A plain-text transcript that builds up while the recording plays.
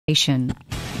It's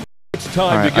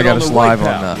time to get on the right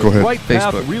path with Right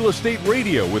Path Real Estate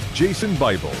Radio with Jason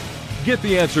Bible. Get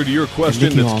the answer to your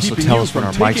question that's keeping you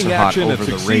from taking action and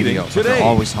succeeding today. They're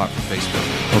always hot for Facebook.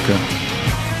 Okay.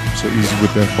 So easy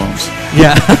with F-bombs.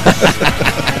 Yeah.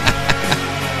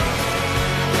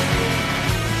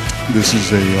 This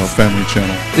is a family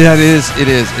channel. Yeah, it is. It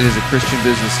is a Christian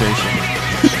business station.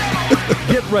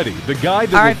 Get ready. The guy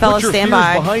that will put your fears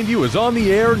behind you is on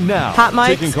the air now. Hot mics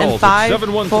taking calls in 5, at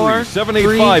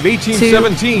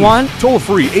 713-785-1817. 1. Toll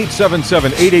free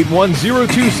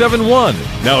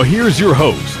 877-881-0271. Now here's your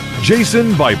host,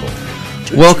 Jason Bible.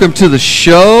 Welcome to the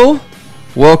show.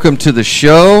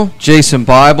 Jason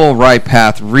Bible, Right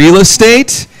Path Real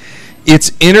Estate.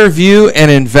 It's Interview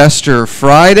and Investor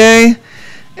Friday,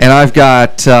 and I've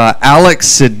got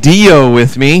Alex Cedillo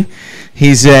with me.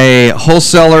 He's a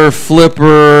wholesaler,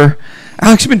 flipper.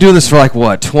 Alex, you've been doing this for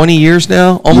 20 years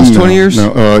now? Almost 20 years?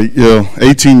 No,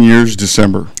 18 years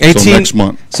December. 18, so next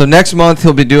month. So next month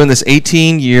he'll be doing this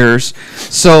 18 years.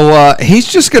 So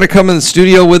he's just going to come in the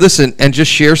studio with us and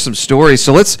just share some stories.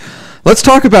 So let's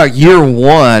talk about year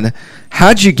one.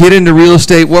 How'd you get into real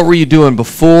estate? What were you doing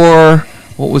before?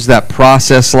 What was that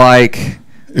process like?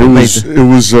 It was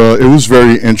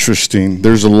very interesting.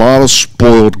 There's a lot of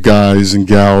spoiled guys and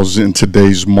gals in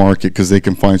today's market because they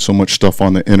can find so much stuff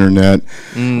on the internet,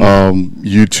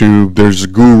 YouTube. There's a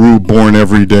guru born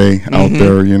every day out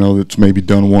there, that's maybe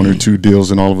done one or two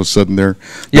deals, and all of a sudden they're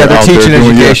teaching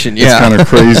education. It's kind of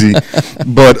crazy.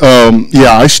 But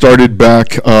I started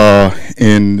back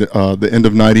in the end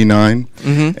of '99,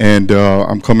 and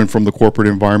I'm coming from the corporate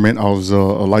environment. I was a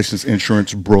licensed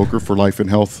insurance broker for life and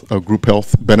health, group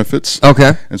health benefits.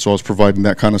 Okay. And so I was providing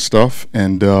that kind of stuff.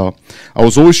 And I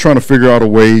was always trying to figure out a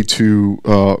way to,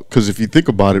 because if you think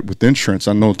about it with insurance,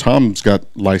 I know Tom's got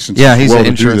license. Yeah, he's an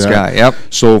insurance guy. Yep.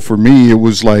 So for me, it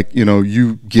was like,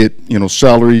 you get,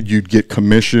 salaried, you'd get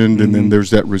commissioned, and then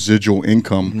there's that residual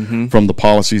income from the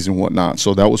policies and whatnot.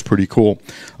 So that was pretty cool.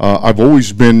 I've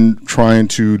always been trying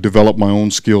to develop my own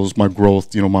skills, my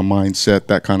growth, my mindset,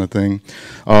 that kind of thing,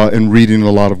 and reading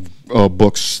a lot of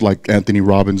books like Anthony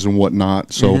Robbins and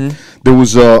whatnot. So there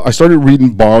was I started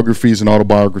reading biographies and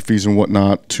autobiographies and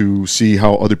whatnot to see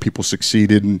how other people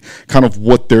succeeded and kind of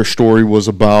what their story was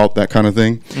about, that kind of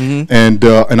thing. And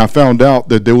I found out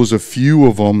that there was a few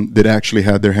of them that actually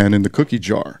had their hand in the cookie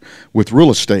jar with real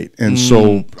estate. And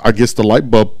so I guess the light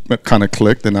bulb kind of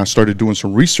clicked, and I started doing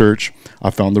some research. I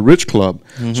found the Rich Club.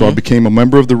 So I became a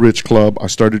member of the Rich Club. I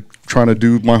started trying to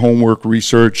do my homework,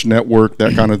 research, network,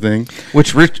 that kind of thing.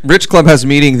 Which Rich Club has a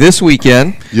meeting this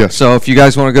weekend. Yes. So if you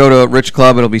guys want to go to Rich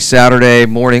Club, it'll be Saturday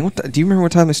morning. Do you remember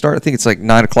what time they start? I think it's like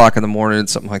 9 o'clock in the morning,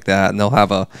 something like that. And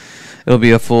it'll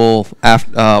be a full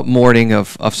morning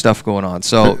of stuff going on.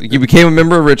 So you became a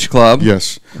member of Rich Club.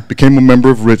 Yes, became a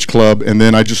member of Rich Club, and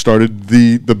then I just started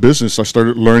the business. I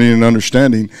started learning and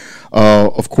understanding.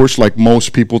 Of course, like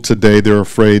most people today, they're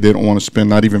afraid. They don't want to spend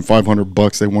not even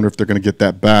 $500. They wonder if they're going to get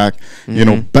that back.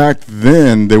 Back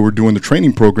then they were doing the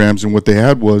training programs, and what they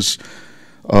had was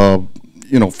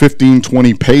 15,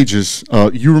 20 pages.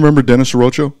 You remember Dennis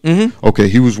Arocho? Okay,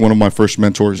 he was one of my first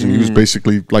mentors, and he was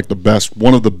basically like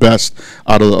one of the best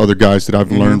out of the other guys that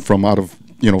I've learned from out of,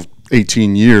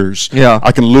 18 years. Yeah.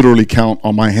 I can literally count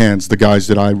on my hands the guys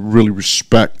that I really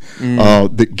respect,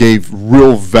 that gave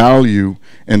real value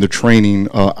in the training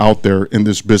out there in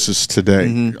this business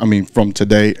today. I mean, from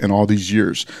today and all these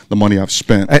years, the money I've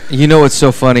spent. What's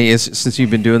so funny is, since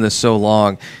you've been doing this so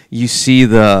long, you see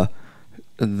the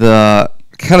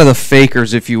kind of the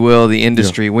fakers, if you will, the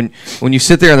industry. Yeah. When you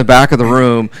sit there in the back of the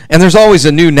room, and there's always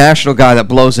a new national guy that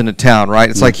blows into town, right?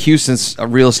 It's like Houston's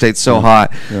real estate's so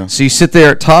hot. Yeah. So you sit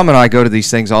there. Tom and I go to these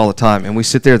things all the time, and we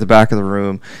sit there at the back of the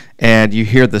room, and you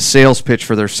hear the sales pitch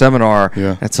for their seminar.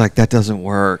 Yeah. It's like, that doesn't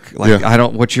work. Like, I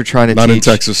don't. What you're trying to teach? Not in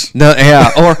Texas. No.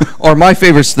 Yeah. or my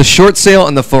favorite's the short sale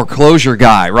and the foreclosure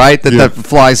guy, right? That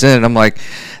flies in, and I'm like,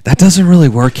 that doesn't really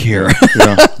work here.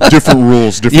 Different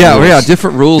rules.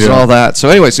 Different rules and all that. So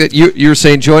anyways, you're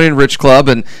saying joining Rich Club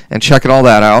and checking all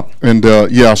that out. And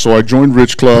so I joined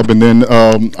Rich Club, and then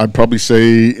I'd probably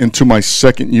say into my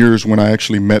second years when I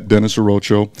actually met Dennis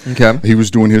Arocho. Okay. He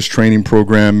was doing his training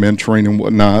program, mentoring and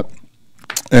whatnot,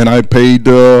 and I paid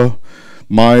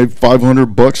my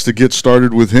 $500 to get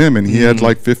started with him, and he had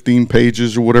like 15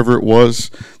 pages or whatever it was.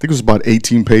 I think it was about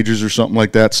 18 pages or something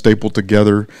like that, stapled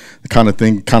together, the kind of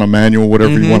thing, kind of manual,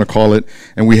 whatever you want to call it.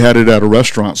 And we had it at a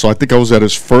restaurant. So I think I was at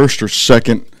his first or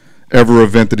second ever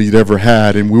event that he'd ever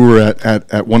had, and we were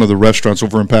at one of the restaurants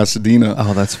over in Pasadena.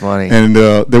 Oh, that's funny. And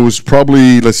there was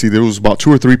probably, there was about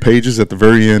 2 or 3 pages at the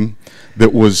very end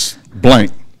that was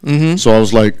blank. So I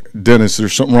was like, Dennis,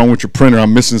 there's something wrong with your printer.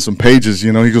 I'm missing some pages.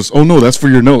 You know, he goes, oh no, that's for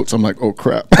your notes. I'm like, oh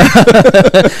crap.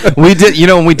 We did,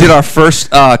 when we did our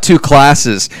first 2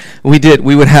 classes, we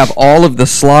would have all of the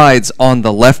slides on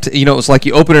the left. It was like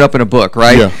you open it up in a book,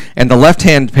 right? Yeah. And the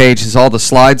left-hand page has all the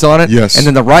slides on it. Yes. And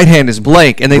then the right hand is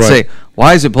blank. And they'd say,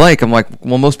 why is it blank? I'm like,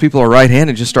 well, most people are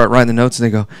right-handed. Just start writing the notes, and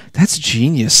they go, that's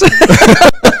genius.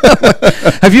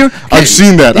 Have you? I've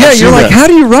seen that. Yeah, you're like, that. how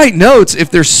do you write notes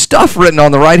if there's stuff written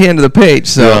on the right hand of the page?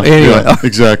 So anyway,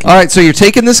 exactly. All right, so you're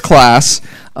taking this class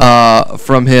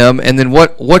from him, and then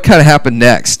what kind of happened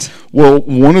next? Well,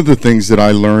 one of the things that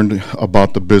I learned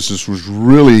about the business was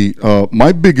really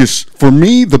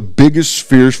the biggest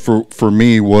fears for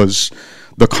me was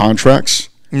the contracts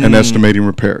and estimating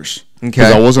repairs.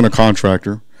 Because I wasn't a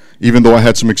contractor, even though I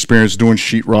had some experience doing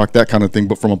sheetrock, that kind of thing.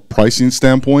 But from a pricing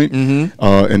standpoint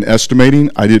and estimating,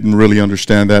 I didn't really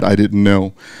understand that. I didn't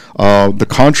know. The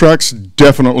contracts,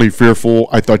 definitely fearful.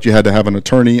 I thought you had to have an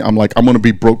attorney. I'm like, I'm going to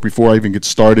be broke before I even get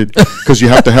started, because you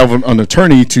have to have an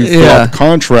attorney to fill out the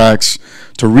contracts,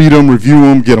 to read them, review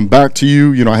them, get them back to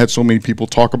you. I had so many people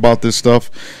talk about this stuff,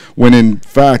 when in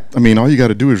fact, all you got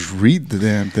to do is read the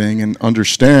damn thing and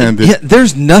understand that. Yeah,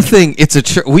 there's nothing.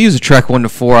 We use a Trek 1 to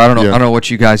 4. I don't know. I don't know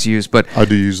what you guys use, but I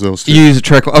do use those too. You use a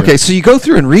Trek. Okay, so you go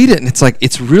through and read it, and it's like,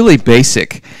 it's really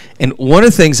basic. And one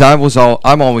of the things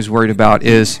I'm always worried about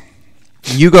is,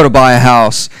 you go to buy a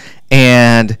house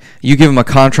and you give them a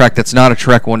contract that's not a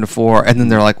Trek 1 to 4, and then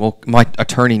they're like, well, my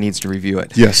attorney needs to review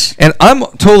it. Yes. And I'm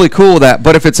totally cool with that,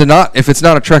 but if it's not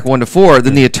a Trek 1 to 4,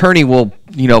 then the attorney will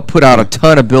put out a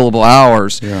ton of billable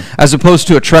hours, as opposed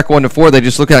to a Trek 1 to 4. They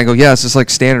just look at it and go, yeah, it's just like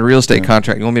standard real estate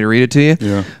contract. You want me to read it to you?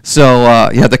 Yeah. So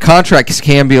the contracts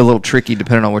can be a little tricky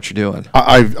depending on what you're doing.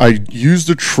 I use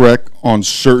the Trek on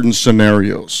certain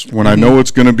scenarios. When I know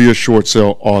it's going to be a short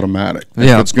sale, automatic.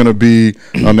 If it's going to be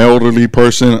an elderly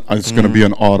person, it's going to be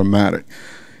an automatic.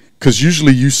 Because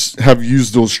usually you have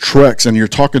used those Treks, and you're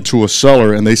talking to a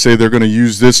seller, and they say they're going to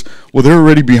use this. Well, they're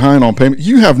already behind on payment.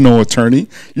 You have no attorney.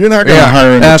 You're not going to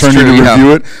hire an attorney to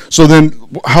review it. So then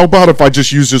how about if I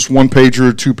just use this 1-pager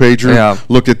or 2-pager,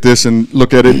 look at this and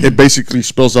look at it. It basically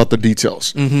spells out the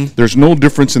details. There's no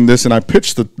difference in this, and I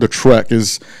pitched the Trek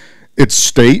it's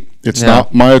state. It's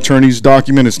not my attorney's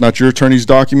document. It's not your attorney's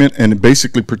document, and it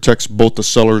basically protects both the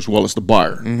seller as well as the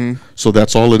buyer. So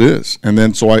that's all it is. And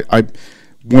then so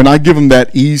when I give them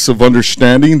that ease of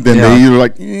understanding, then they either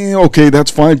like, okay,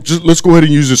 that's fine. Just let's go ahead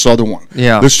and use this other one.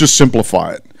 Let's just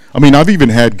simplify it. I've even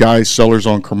had sellers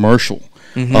on commercial,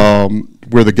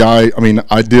 where the guy,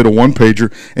 I did a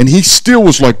 1-pager, and he still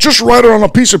was like, just write it on a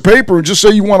piece of paper and just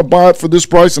say you want to buy it for this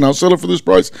price, and I'll sell it for this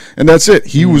price, and that's it.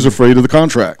 He was afraid of the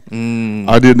contract.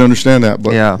 I didn't understand that,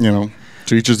 but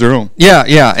to each is their own.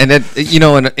 And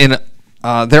it,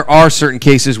 there are certain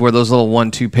cases where those little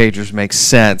 1-2 pagers make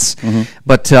sense,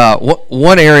 but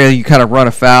one area you kind of run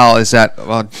afoul is that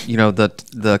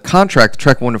the contract,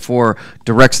 Trek 1 to 4,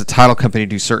 directs the title company to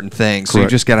do certain things. Correct. So you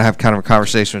just got to have kind of a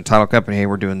conversation with the title company. Hey,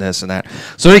 we're doing this and that.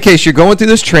 So in any case, you're going through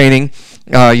this training.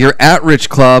 You're at Rich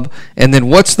Club, and then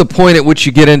what's the point at which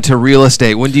you get into real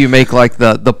estate? When do you make like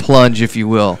the plunge, if you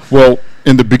will? Well,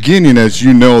 in the beginning, as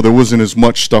you know, there wasn't as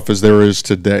much stuff as there is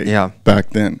today back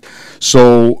then.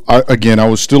 So, I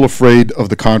was still afraid of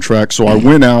the contract. So I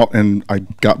went out and I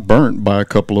got burnt by a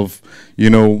couple of,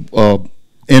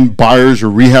 end buyers or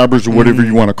rehabbers or whatever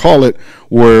you want to call it,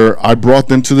 where I brought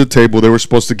them to the table. They were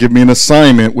supposed to give me an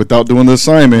assignment without doing the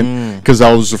assignment because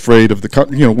I was afraid of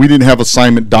the, we didn't have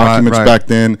assignment documents back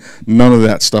then. None of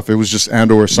that stuff. It was just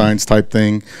and/or assigns type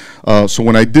thing. So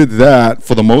when I did that,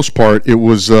 for the most part, it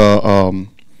was that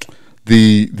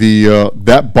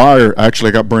buyer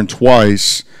actually got burned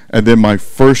twice, and then my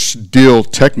first deal,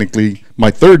 technically,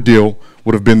 my third deal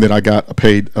would have been that I got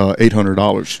paid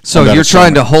 $800. So you're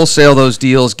trying to wholesale those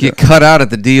deals, get cut out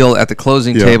at the deal at the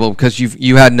closing table because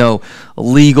you had no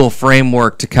legal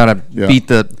framework to kind of beat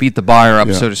the buyer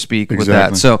up, so to speak, with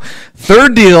that. So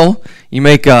third deal, you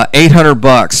make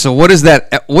 $800. So what is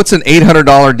that? What's an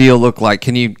 $800 deal look like?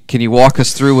 Can you walk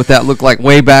us through what that looked like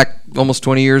way back almost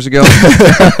 20 years ago?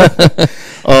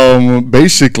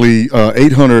 Basically,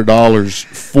 $800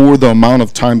 for the amount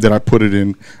of time that I put it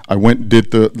in. I went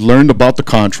and learned about the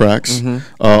contracts.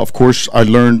 Of course, I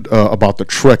learned about the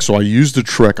Trek. So I used the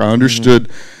Trek. I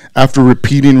understood after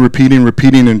repeating,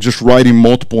 and just writing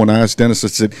multiple, and I asked Dennis, I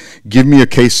said, give me a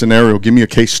case scenario, give me a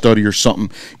case study or something.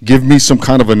 Give me some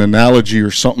kind of an analogy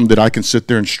or something that I can sit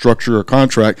there and structure a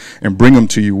contract and bring them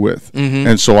to you with.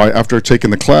 And so after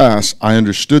taking the class, I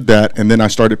understood that, and then I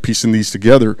started piecing these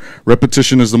together.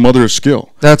 Repetition is the mother of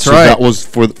skill. That's so right. That was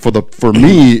for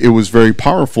me, it was very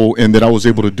powerful in that I was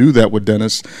able to do that with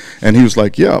Dennis. And he was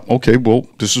like, yeah, okay, well,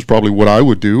 this is probably what I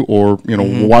would do, or,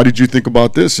 why did you think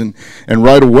about this? And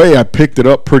right away, I picked it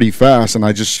up pretty fast, and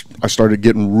I started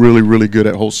getting really, really good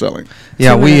at wholesaling.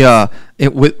 Yeah,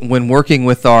 when working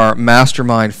with our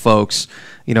mastermind folks,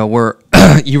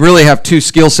 you really have two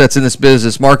skill sets in this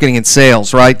business, marketing and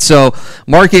sales, right? So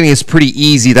marketing is pretty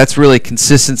easy. That's really a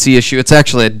consistency issue. It's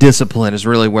actually a discipline is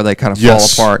really where they kind of fall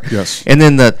apart. Yes. And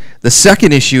then the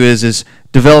second issue is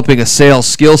developing a sales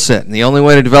skill set. And the only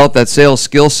way to develop that sales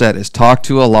skill set is talk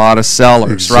to a lot of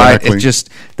sellers, right? It just,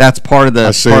 that's part of the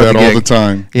I say that all the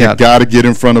time. Yeah. You got to get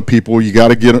in front of people. You got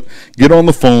to get on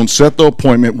the phone, set the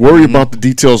appointment, worry about the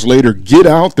details later. Get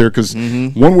out there, because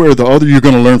one way or the other, you're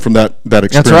going to learn from that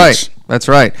experience. That's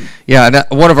right. Yeah, and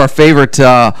one of our favorite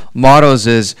mottos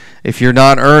is, if you're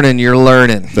not earning, you're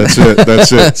learning.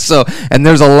 That's it. So, and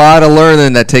there's a lot of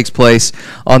learning that takes place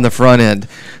on the front end.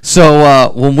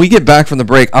 So when we get back from the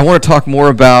break, I want to talk more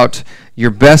about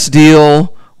your best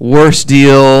deal, worst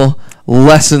deal,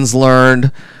 lessons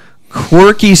learned,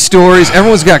 quirky stories.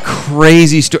 Everyone's got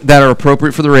crazy stories that are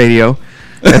appropriate for the radio.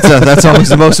 That's always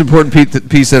the most important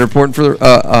piece that are important for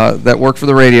that work for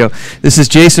the radio. This is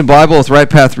Jason Bible with Right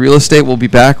Path Real Estate. We'll be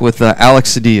back with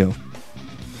Alex Cedillo.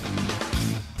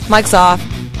 Mic's off.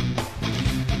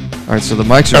 All right, so the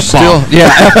mics are still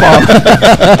F-bomb.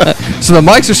 So the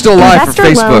mics are still live for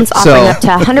Facebook. Loans offering up to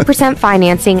 100%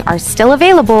 financing are still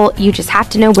available. You just have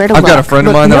to know where to look. I've got a friend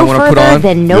of mine that I want to put on.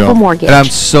 Than Nova Mortgage. And I'm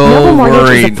so Nova Mortgage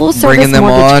worried is a full-service bringing them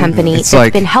mortgage on. company It's that's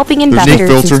like, been helping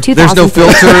investors since 2000. There's no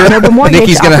filter. Nova Mortgage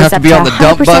Nikki's going to have to be on the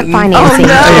dump button. Financing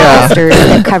investors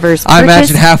that covers I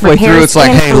imagine halfway through it's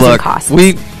like, hey, look,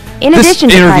 in addition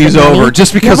to interview's private over money,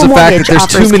 just because of the fact that there's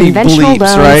too many conventional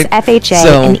bleeps, loans, right? FHA,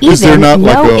 So, and is there even not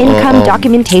like no-income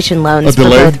documentation loans for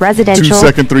both residential 2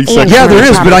 second, 3 second. Yeah, there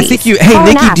is, but I think Nikki,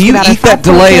 do you eat that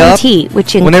delay up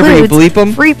which whenever you bleep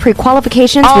them? Free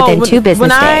pre-qualifications within 2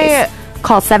 business days.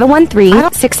 Call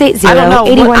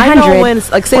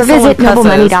 713-680-8100 or visit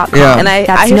noblemoney.com. Yeah.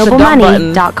 That's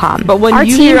noblemoney.com. But when our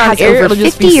you team hear has air, over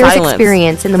 50 years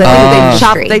experience in the mortgage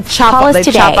industry. Call us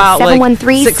today,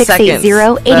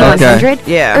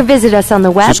 713-680-8100 or visit us on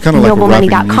the web,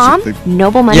 noblemoney.com,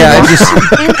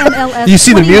 noblemoney.com. You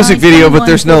see the music video, but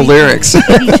there's no lyrics.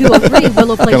 Kind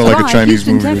of like a Chinese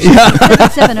movie.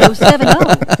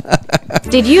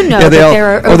 Did you know that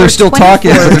there are over they're still talking,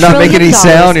 but they're not making any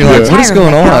sound? You're like, what is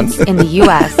going on? In the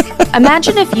U.S.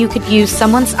 Imagine if you could use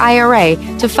someone's IRA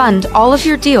to fund all of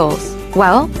your deals.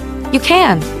 Well, you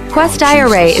can. Quest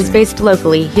IRA is based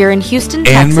locally here in Houston,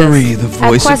 Texas. Anne-Marie, the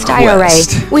voice of Quest. At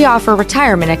Quest IRA, we offer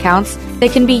retirement accounts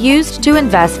that can be used to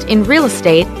invest in real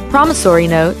estate, promissory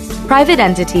notes, private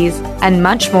entities, and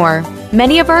much more.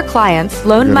 Many of our clients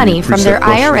loan money from their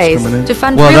IRAs to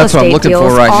fund real estate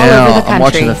deals all over the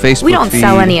country. We don't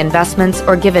sell any investments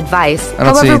or give advice.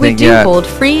 However, we do hold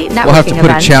free networking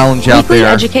events, weekly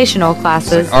educational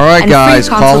classes, and free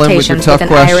consultations with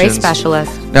an IRA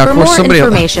specialist. Now, for of course, more somebody,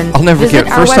 information, I'll never forget,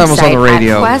 first time I was on the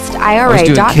radio, I was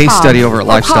doing a case study over at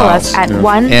Lifestyles,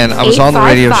 and I was on the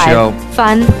radio show with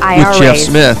Jeff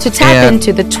Smith, to tap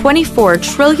into the $24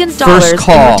 trillion in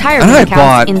retirement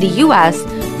accounts in the U.S.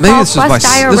 Maybe this was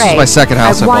my second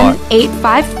house I bought.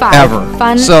 1-855 ever.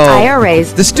 Fund So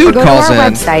IRAs. this dude calls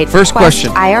in. First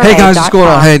question. Hey guys, what's going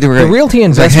on? Hey, doing great. The Realty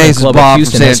Investment Club of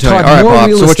Houston has taught more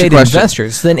real estate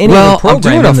investors than any other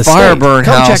program in the state. I'm doing a Fireburn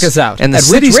house. Come check us out. And the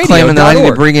city's claiming that I need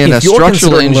to bring in a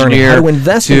structural engineer to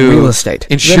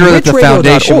ensure that the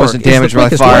foundation wasn't damaged by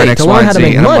the fire and X, Y, and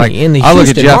Z. And I'm like, I look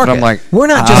at Jeff and I'm like, we're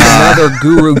not just another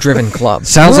guru-driven club.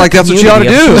 Sounds like that's what you ought to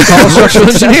do. Call a structural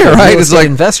engineer, right? It's like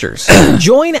investors.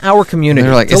 Join our community.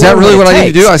 They're like, is that really what I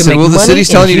need to do? I said, well, the city's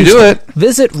telling you to do it.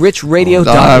 Visit richradio.org.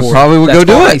 I probably would go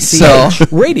do it. So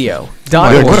radio. You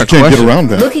can't get around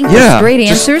that. Looking for straight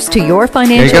answers to your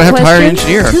financial questions? Have to hire an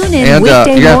engineer. Tune in and,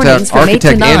 weekday you have mornings to have from 8 to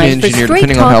architect 9 and for engineer, Straight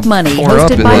depending on how Talk Money, far up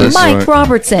hosted it by is. Mike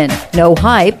Robertson. No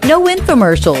hype, no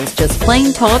infomercials, just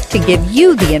plain talk to give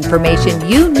you the information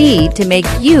you need to make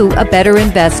you a better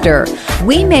investor.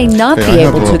 We may not be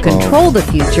able to control the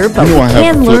future, but we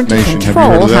can learn to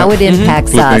control how it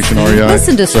impacts us.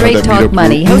 Listen to Straight Talk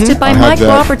Money, hosted by Mike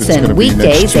Robertson,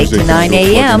 weekdays 8 to 9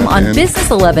 a.m. on Business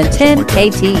 1110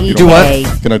 KTE. Do what? today.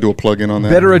 Can I do a plug-in on that?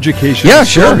 Better education. Yeah,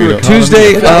 sure.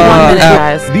 Tuesday.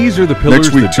 These are the pillars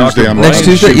next week, that Tuesday. Dr. Next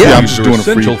Tuesday, yeah. I'm just doing a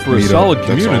free essential for a meetup. solid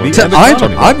community.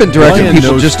 I've been directing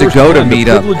people just to go to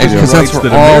Meetup because that's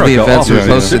where all the events are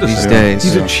posted these days.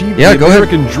 He's achieved Yeah, the go ahead.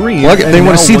 American dream. Plug it. They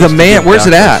want to see the man. Where's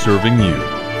it at? Serving you.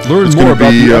 Learn It's more gonna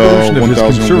about be, the evolution of his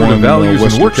 1001, conservative values and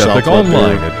Western work ethic South right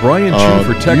online there. at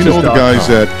BrianChuForTexas.com. Do you know the guys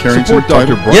at Carrington Support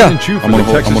Dr. Title? Brian Yeah. Chu for I'm the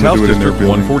gonna Texas do House it in their District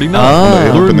building. 149. Up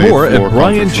Learn in the more at eighth floor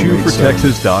conference room.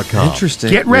 BrianChuForTexas.com.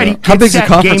 Interesting. Get ready. How big's the Set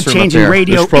conference room up game-changing there?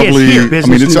 radio It's probably, is here. I Business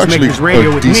mean, it's actually Newsmakers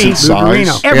Radio a with me, decent Lou size,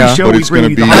 Guarino. Every Yeah. show but we it's bring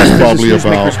going to you be the hottest probably business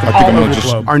about, newsmakers I from think all I'm going over to the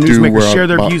just globe. Our do newsmakers share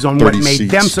their about views on 30 what made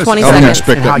seats. them so 20 I wouldn't seconds.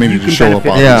 expect and how that many you to can show up,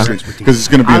 benefit Yeah. obviously, because it's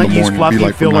going to be I in don't the use morning. It'll fluffy be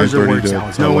like from fillers or 9:30 word to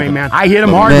salads. No way, 11. man. I hit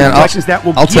them hard Man, with questions that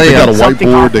will I'll keep tell you, you they got a something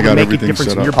whiteboard, off they and got make a everything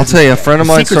difference set in your up. I'll tell you, a friend of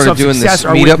mine Secrets started of doing this success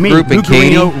are meetup with me, group in Lou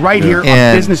Guarino, Katy. right here on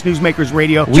And Business Newsmakers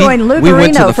Radio. Join Lou we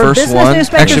went to Guarino the for first Business one.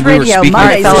 Newsmakers Actually, we were Radio, speaking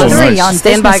Mondays at at the 3 on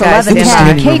Stand by, Business guys.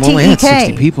 1110 Normally had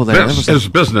 60 KTEK. people there. This is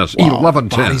Business Bodies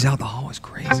 1110. out the hall is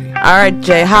crazy. All right,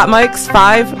 Jay. Hot mics.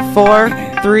 5, 4,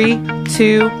 3,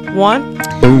 2, 1.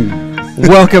 Boom.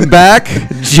 Welcome back,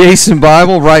 Jason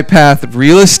Bible, Right Path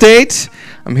Real Estate.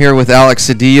 I'm here with Alex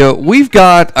Cedillo. We've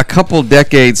got a couple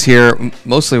decades here,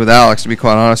 mostly with Alex, to be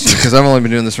quite honest, because I've only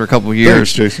been doing this for a couple of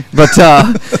years. Thanks, Jason. But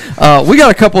we got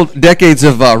a couple decades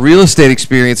of real estate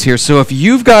experience here. So if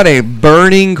you've got a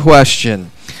burning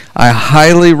question, I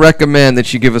highly recommend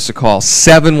that you give us a call,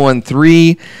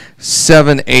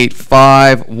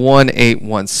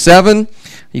 713-785-1817.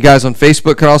 You guys on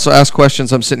Facebook can also ask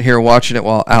questions. I'm sitting here watching it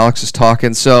while Alex is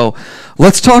talking. So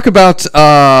let's talk about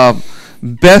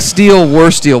best deal,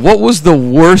 worst deal. What was the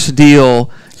worst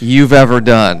deal you've ever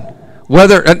done?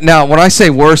 Whether now, when I say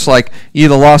worse, like you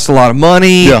either lost a lot of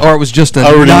money or it was just a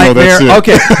nightmare.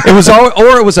 Okay, it was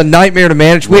or it was a nightmare to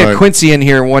manage. We had Quincy in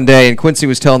here one day, and Quincy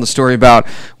was telling the story about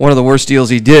one of the worst deals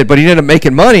he did, but he ended up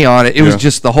making money on it. It was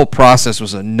just the whole process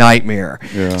was a nightmare.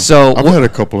 Yeah. So I've had a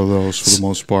couple of those for the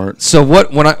most part. So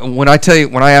when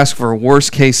I ask for a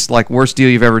worst case, like worst deal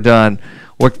you've ever done,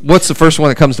 what's the first one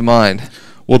that comes to mind?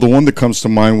 Well, the one that comes to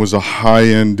mind was a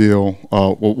high-end deal,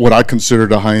 what I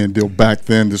considered a high-end deal back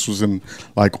then. This was in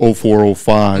like 04,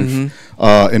 05,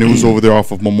 and it was over there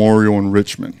off of Memorial in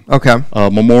Richmond. Okay.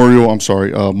 Memorial in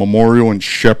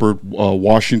Shepherd,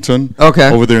 Washington.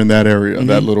 Okay. Over there in that area,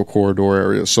 that little corridor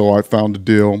area. So I found a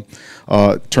deal,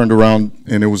 turned around,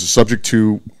 and it was subject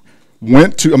to,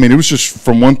 it was just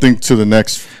from one thing to the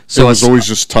next. So it was always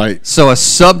just tight. So a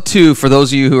sub-2, for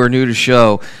those of you who are new to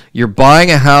show, you're buying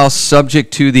a house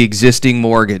subject to the existing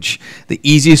mortgage. The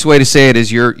easiest way to say it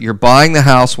is you're buying the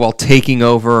house while taking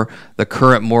over the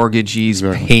current mortgagee's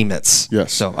payments.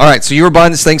 Yes. So all right, so you were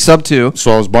buying this thing sub-2.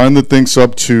 So I was buying the thing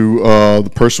sub-2.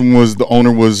 The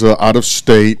owner was out of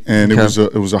state, and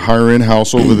it was a higher-end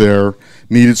house over there.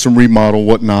 Needed some remodel,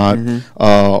 whatnot.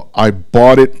 I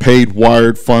bought it, paid,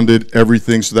 wired, funded,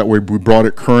 everything, so that way we brought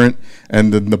it current,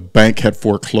 and then the bank had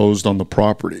foreclosed on the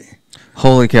property.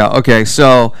 Holy cow. Okay,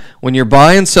 so when you're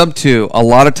buying sub-2, a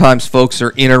lot of times folks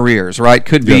are in arrears, right?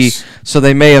 Could be, so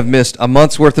they may have missed a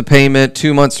month's worth of payment,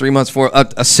 2 months, 3 months,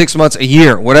 6 months, a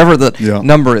year, whatever the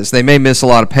number is. They may miss a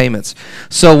lot of payments.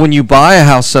 So when you buy a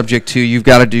house subject to, you've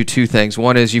got to do two things.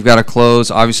 One is you've got to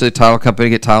close, obviously the title company,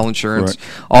 get title insurance,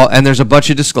 and there's a bunch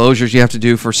of disclosures you have to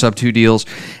do for sub-2 deals.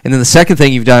 And then the second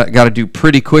thing you've got to do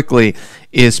pretty quickly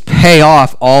is pay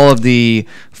off all of the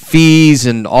fees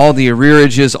and all the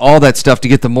arrearages, all that stuff to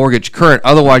get the mortgage current.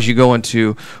 Otherwise, you go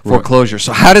into foreclosure.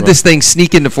 So how did this thing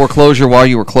sneak into foreclosure while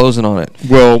you were closing on it?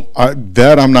 Well,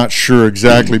 I'm not sure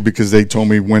exactly because they told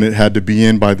me when it had to be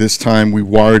in. By this time, we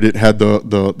wired it, had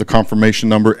the confirmation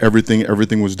number,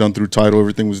 everything was done through title,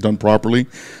 everything was done properly.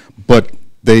 But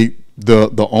the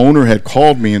owner had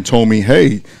called me and told me,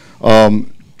 hey,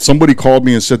 somebody called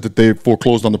me and said that they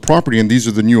foreclosed on the property and these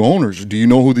are the new owners. Do you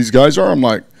know who these guys are? I'm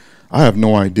like, I have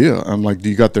no idea. I'm like, do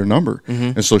you got their number?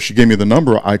 And so she gave me the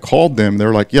number. I called them.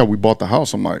 They're like, yeah, we bought the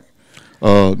house. I'm like,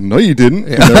 no, you didn't.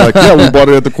 And they're like, yeah, we bought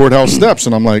it at the courthouse steps.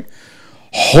 And I'm like,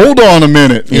 hold on a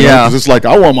minute. You know, 'cause it's like,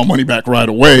 I want my money back right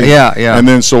away. And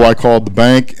then so I called the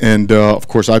bank, and of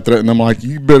course I threatened them, like,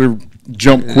 you better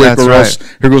jump quick or else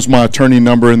here goes my attorney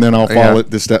number, and then I'll file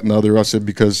it, this, that, and the other. I said,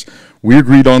 because we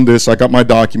agreed on this. I got my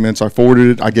documents. I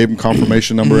forwarded it. I gave them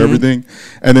confirmation number, everything.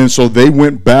 And then so they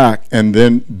went back, and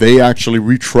then they actually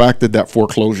retracted that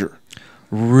foreclosure.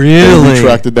 Really? They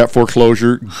retracted that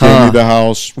foreclosure, gave me the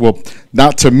house. Well,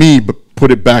 not to me, but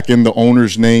put it back in the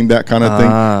owner's name, that kind of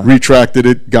thing. Retracted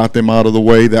it, got them out of the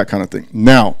way, that kind of thing.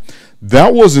 Now,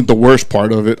 That wasn't the worst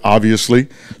part of it, obviously.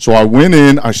 So I went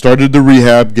in, I started the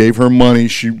rehab, gave her money.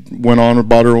 She went on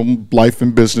about her own life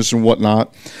and business and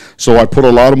whatnot. So I put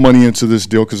a lot of money into this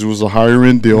deal because it was a higher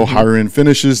end deal, higher end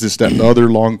finishes, this, that, and the other,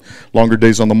 longer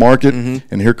days on the market.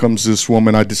 And here comes this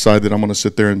woman. I decided I'm going to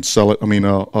sit there and sell it.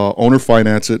 Owner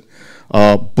finance it.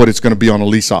 But it's going to be on a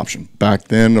lease option. Back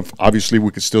then, obviously, we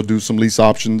could still do some lease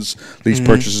options, lease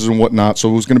purchases and whatnot. So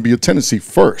it was going to be a tenancy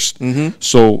first.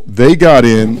 So they got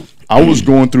in. I was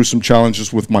going through some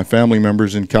challenges with my family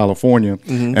members in California,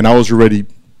 and I was already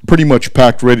pretty much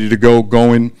packed, ready to go,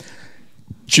 going.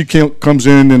 She comes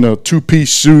in a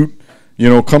two-piece suit,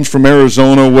 comes from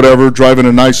Arizona, whatever, driving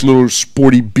a nice little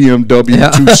sporty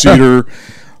BMW two-seater. I'm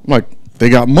like, they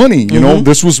got money,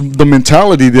 This was the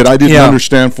mentality that I didn't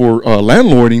understand for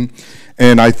landlording.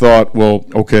 And I thought, well,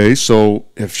 okay, so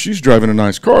if she's driving a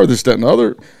nice car, this, that, and the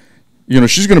other,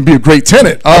 she's going to be a great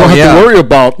tenant. I don't have to worry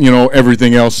about,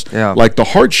 everything else, like the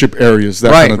hardship areas,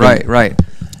 that kind of thing. Right.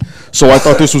 So I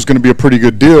thought this was going to be a pretty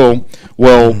good deal.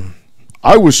 Well,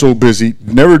 I was so busy,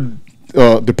 never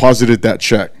deposited that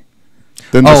check.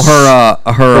 Then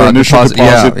her initial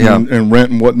deposit and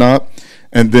rent and whatnot.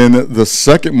 And then the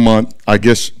second month, I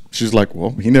guess she's like,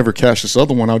 well, he never cashed this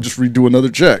other one. I'll just redo another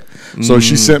check. So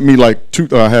she sent me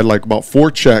I had about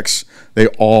 4 checks. They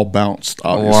all bounced,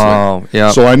 obviously. Wow.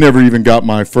 Yeah. So I never even got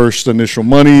my first initial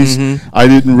monies. I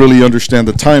didn't really understand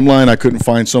the timeline. I couldn't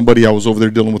find somebody. I was over there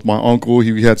dealing with my uncle.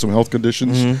 He had some health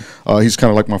conditions. He's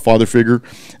kind of like my father figure.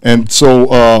 And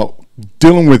so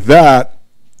dealing with that,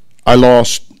 I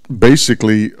lost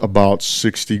basically about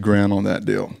 60 grand on that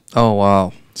deal. Oh,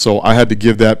 wow. So I had to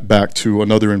give that back to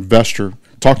another investor,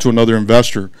 talk to another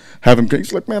investor, have him,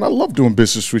 he's like, man, I love doing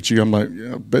business with you. I'm like,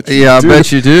 yeah, I bet you do. I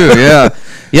bet you do,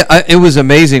 yeah. It was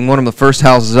amazing. One of the first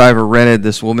houses I ever rented,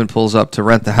 this woman pulls up to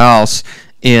rent the house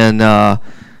in, it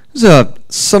was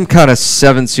some kind of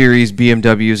 7 Series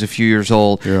BMW, is a few years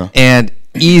old. Yeah. And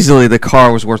easily the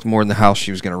car was worth more than the house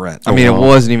she was going to rent. I mean, it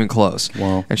wasn't even close.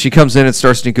 Wow. And she comes in and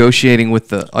starts negotiating with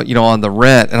the, on the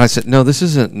rent. And I said, no, this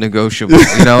isn't negotiable,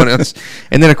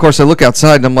 and then of course I look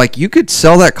outside and I'm like, you could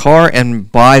sell that car and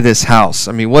buy this house.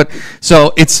 I mean, what?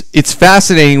 So it's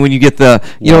fascinating when you get the,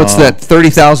 it's that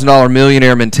 $30,000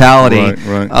 millionaire mentality.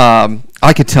 Right.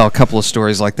 I could tell a couple of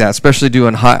stories like that, especially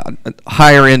doing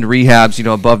higher end rehabs,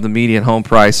 above the median home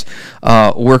price,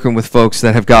 working with folks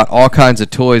that have got all kinds of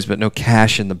toys but no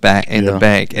cash in the bank,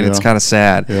 and it's kind of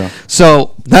sad. Yeah.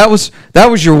 So that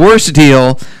was your worst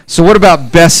deal. So what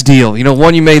about best deal?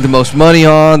 One you made the most money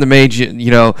on, that made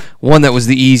you, one that was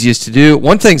the easiest to do.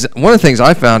 One of the things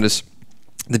I found is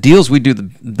the deals we do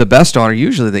the best on are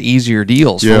usually the easier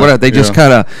deals. Yeah. They just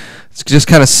kind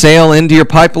of sail into your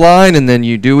pipeline, and then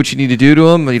you do what you need to do to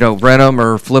them, rent them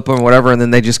or flip them or whatever, and then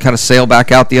they just kind of sail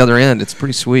back out the other end. It's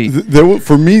pretty sweet.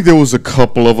 For me, there was a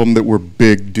couple of them that were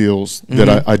big deals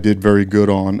that I did very good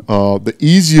on. The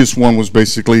easiest one was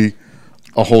basically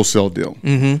a wholesale deal.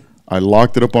 I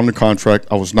locked it up on the contract.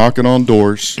 I was knocking on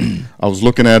doors. I was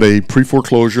looking at a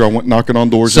pre-foreclosure. I went knocking on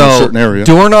doors in a certain area.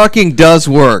 Door knocking does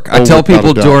work. I tell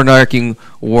people door knocking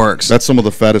works. That's some of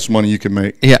the fattest money you can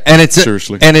make. Yeah, and it's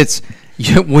seriously. And it's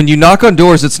when you knock on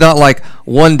doors, it's not like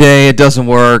one day it doesn't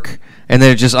work and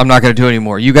then I'm not going to do it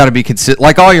anymore. You got to be consistent,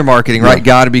 like all your marketing, right?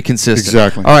 Got to be consistent.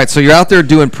 Exactly. All right, so you're out there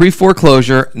doing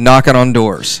pre-foreclosure, knocking on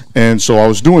doors. And so I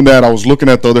was doing that. I was looking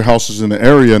at the other houses in the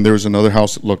area, and there was another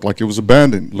house that looked like it was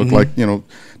abandoned. Looked like,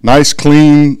 nice,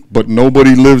 clean, but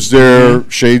nobody lives there,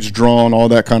 shades drawn, all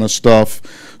that kind of stuff.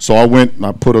 So I went and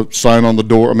I put a sign on the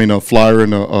door, a flyer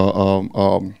and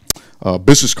a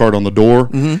business card on the door,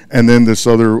 and then this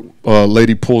other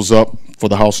lady pulls up for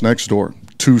the house next door.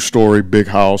 2-story big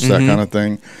house, that kind of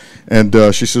thing. And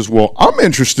she says, well, I'm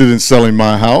interested in selling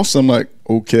my house. I'm like,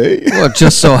 okay. Well, it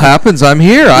just so happens I'm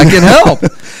here. I can help.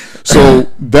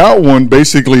 So that one,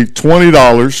 basically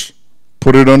 $20,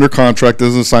 put it under contract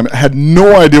as an assignment. I had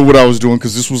no idea what I was doing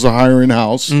because this was a higher end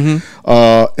house.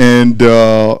 And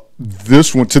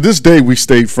this one, to this day, we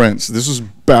stayed friends. This was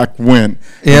back when.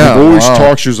 Yeah. We've always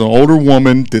talked. She was an older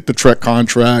woman, did the Trek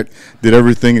contract, did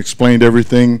everything, explained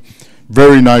everything.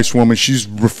 Very nice woman. She's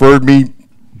referred me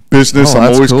business.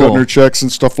 I'm always cutting her checks and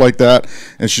stuff like that.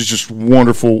 And she's just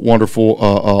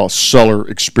wonderful seller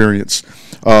experience.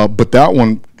 But that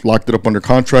one, locked it up under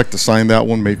contract to sign that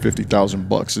one, made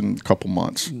 $50,000 in a couple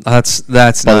months. That's by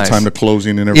nice. By the time the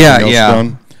closing and everything else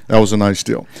done. That was a nice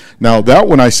deal. Now, that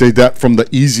one, I say that from the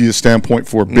easiest standpoint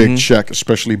for a big check,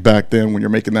 especially back then when you're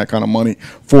making that kind of money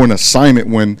for an assignment,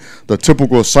 when the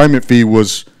typical assignment fee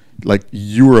was like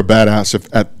you were a badass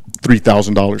if at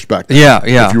 $3,000 back then.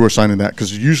 Yeah. If you were signing that,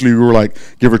 because usually we were like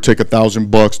give or take $1,000,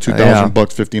 $2,000,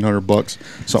 $1,500,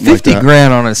 something like that. 50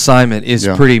 grand on an assignment is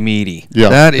pretty meaty.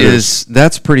 Yeah,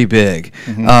 that's pretty big.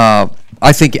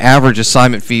 I think average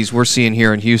assignment fees we're seeing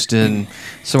here in Houston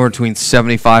somewhere between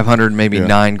 $7,500 and maybe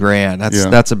 $9,000.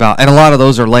 That's about, and a lot of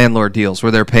those are landlord deals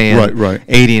where they're paying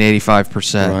 80 and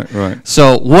 85%. Right.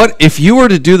 So what if you were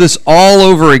to do this all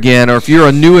over again, or if you're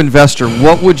a new investor,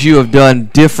 what would you have done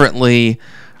differently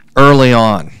early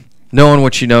on, knowing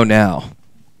what you know now?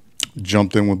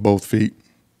 Jumped in with both feet.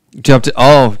 To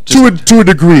a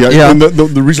degree. And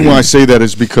the reason why I say that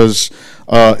is because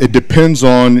it depends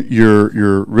on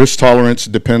your risk tolerance.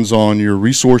 It depends on your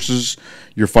resources,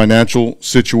 your financial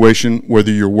situation,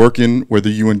 whether you're working, whether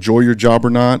you enjoy your job or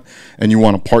not, and you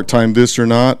want to part-time this or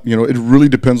not. It really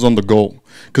depends on the goal.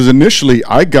 Because initially,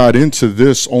 I got into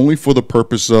this only for the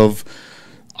purpose of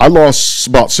I lost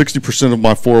about 60% of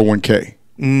my 401k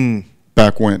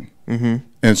back when.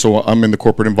 And so I'm in the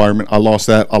corporate environment. I lost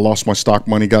that. I lost my stock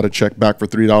money, got a check back for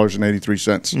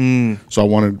 $3.83. So I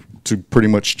wanted to pretty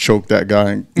much choke that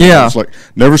guy. And, it's like,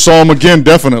 never saw him again,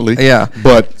 definitely. Yeah.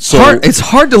 But it's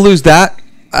hard to lose that.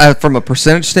 From a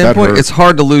percentage standpoint, it's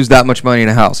hard to lose that much money in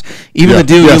a house. Even the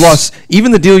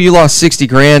deal you lost 60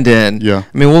 grand in. Yeah.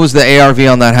 I mean, what was the ARV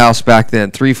on that house back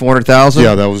then? 300,000-400,000.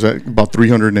 Yeah, that was at about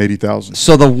 380,000.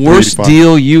 So the worst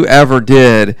deal you ever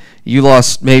did, you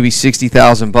lost maybe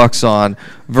 $60,000 on.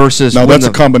 Versus now that's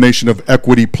a combination of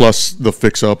equity plus the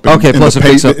fix up. Plus a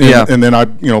fix up. And then I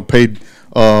paid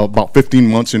about 15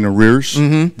 months in arrears.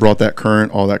 Brought that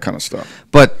current, all that kind of stuff.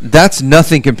 But that's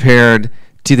nothing compared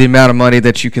to the amount of money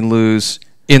that you can lose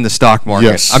in the stock market.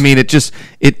 Yes. I mean,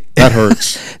 that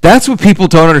hurts. That's what people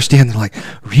don't understand. They're like,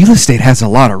 real estate has a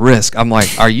lot of risk. I'm like,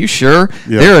 are you sure?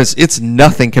 It's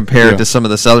nothing compared to some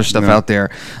of this other stuff out there.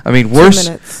 I mean,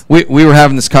 we were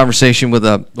having this conversation with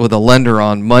a lender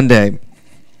on Monday,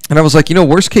 and I was like,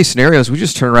 worst case scenarios, we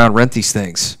just turn around and rent these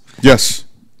things. Yes.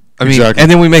 I mean, and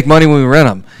then we make money when we rent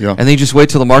them. Yeah. And then you just wait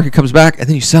till the market comes back, and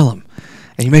then you sell them.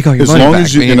 And you make all your money long back.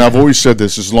 As you, and I've always said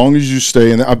this, as long as you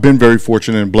stay, and I've been very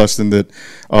fortunate and blessed in that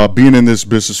being in this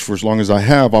business for as long as I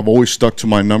have, I've always stuck to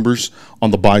my numbers on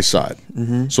the buy side.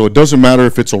 So it doesn't matter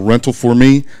if it's a rental for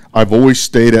me. I've always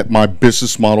stayed at my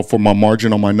business model for my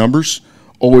margin on my numbers.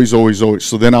 Always, always, always.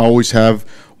 So then I always have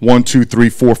 1, 2, 3,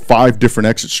 4, 5 different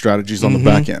exit strategies on the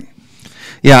back end.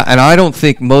 Yeah, and I don't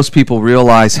think most people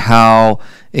realize how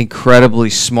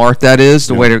incredibly smart that is,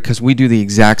 because we do the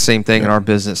exact same thing in our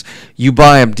business. You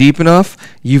buy them deep enough,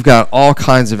 you've got all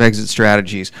kinds of exit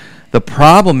strategies. The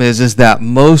problem is that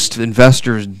most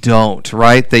investors don't,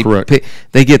 right? They're like,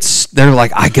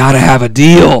 I gotta have a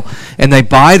deal, and they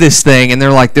buy this thing, and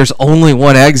they're like, there's only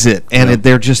one exit, and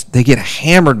they get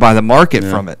hammered by the market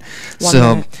from it.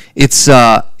 It's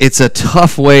a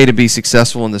tough way to be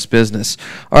successful in this business.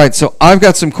 All right, so I've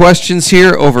got some questions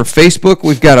here over Facebook.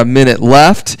 We've got a minute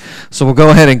left, so we'll go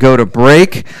ahead and go to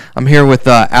break. I'm here with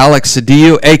Alex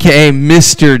Cedillo, aka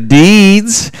Mr.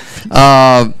 Deeds.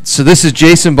 So this is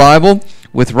Jason Bible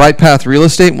with Right Path Real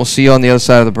Estate, and we'll see you on the other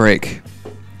side of the break.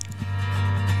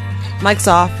 Mic's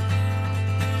off.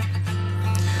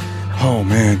 Oh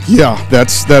man, yeah,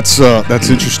 that's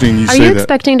interesting. You Are say you that.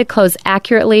 expecting to close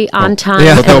accurately on time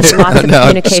and lots of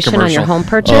communication on your home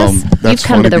purchase? You've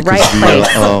come to the right place.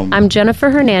 I'm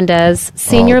Jennifer Hernandez,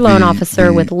 Senior Loan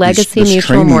Officer with Legacy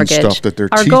Mutual Mortgage.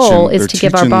 Our goal is to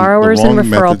give our borrowers and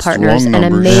referral partners an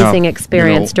amazing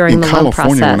experience during the loan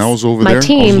process. My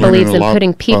team believes in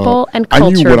putting people and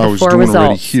culture before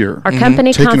results. Our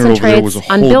company concentrates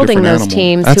on building those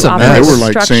teams who offer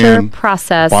structure,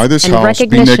 process, and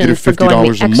recognition for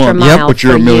going the extra mile but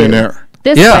you're a millionaire.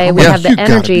 This way, we have the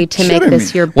energy to make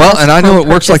this your best Well, and I know home it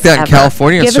works like that in ever.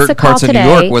 California and Give certain parts of New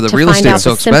York where the real estate is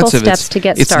so expensive.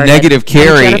 It's negative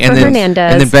carry and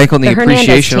then bank on the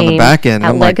appreciation on the back end.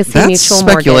 I'm like, that's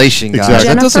speculation, guys.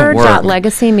 That doesn't work.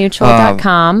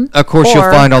 Jennifer.legacymutual.com. Of course, you'll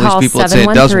find all these people that say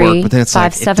it does work, but then it's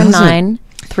like, it doesn't.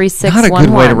 Not a good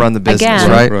way to run the business,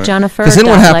 right? Because then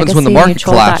what happens when the market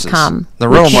collapses? The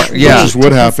real market, which is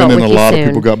what happened, and a lot of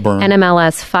people got burned.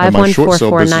 NMLS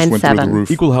 514497.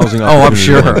 Equal housing. I'm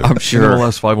sure.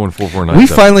 NMLS 514497. We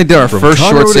finally did our first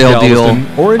short sale deal.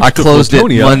 I closed it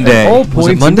Monday. All points was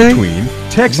it Monday? In between.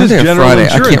 Texas General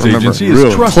Insurance Agency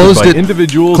is trusted by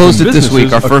individuals and businesses this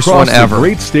week, our first one ever. The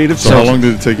great state of Texas. So how long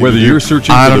did it take you Whether to do? you're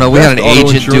searching I for don't know. the We had an best auto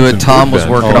agent do it. insurance Tom was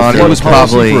working on it. It was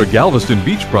probably for a Galveston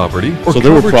Beach property or so they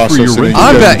were coverage for your processing.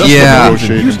 I bet, yeah.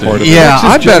 Yeah,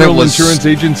 I bet it General was Insurance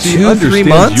Agency 2-3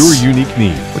 months, your unique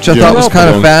needs. which I thought was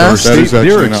kind of fast. That is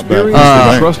actually not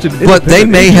bad. But they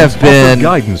may have been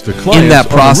in that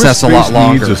process a lot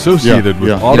longer. Associated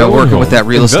with working with that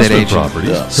real estate agent.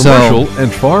 Commercial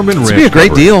and farm and ranch. It's be a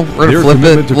great deal. We're gonna flip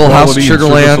it. Little house in Sugar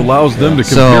Land allows them to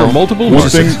compare multiple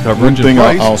markets, coverage, and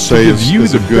price I'll say to give you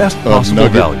the best possible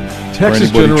value.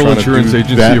 Texas General Insurance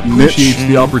Agency appreciates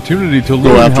the opportunity to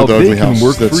learn how they can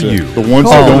work for you. The ones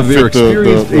Call that one don't of their fit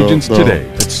experienced agents today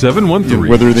at 713.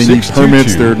 Whether they need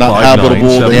permits, they're not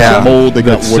habitable, they got mold, they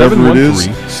got whatever it is.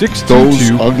 Those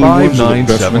ugly ones are the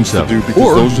best ones to do because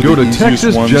those are the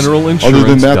easiest ones. Other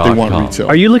than that, they want retail.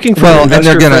 Are you looking for an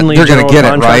investor-friendly general get it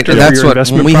right, contractor and for that's your what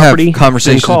investment when we have property?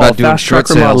 conversations about doing short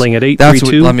sales. Modeling at That's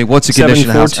what I mean. What's the condition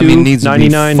of the house? I mean, it needs to be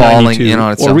falling in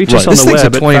on itself. Or reach us on This the thing's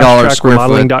a web at $20 square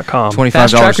foot, fasttrackremodeling.com. $25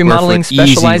 Fast Track square Remodeling foot,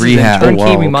 easy specializes rehab. in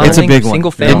turnkey remodeling It's a big one.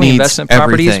 single-family It needs investment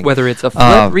properties, everything. whether it's a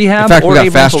flip rehab in fact, or we a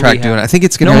got Fast rental Track rehab. doing it. I think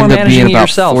it's going No to more end up being managing it about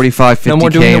yourself. 45, 50K No more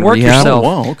doing the work in rehab. yourself.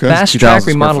 Wow, okay. Fast 2,000 Track square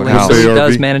foot Remodeling house. really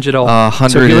does manage it all.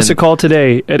 So give us a call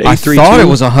today at 832-742-9992 I thought it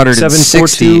was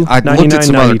 160. I looked at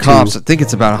some other comps. I think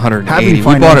it's about 180. We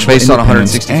bought it based on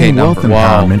 160K number.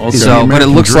 Wow. So, but it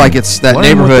looks like it's that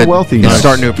neighborhood is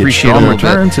starting to appreciate a little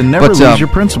bit. And never lose your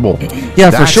principal.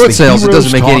 Yeah, for short sales, it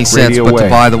doesn't make any sense, but to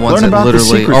buy the ones that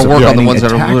literally, or work on the ones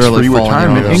that are literally falling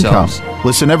on themselves.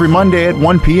 Listen every Monday at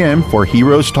 1 p.m. for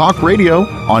Heroes Talk Radio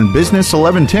on Business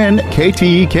 1110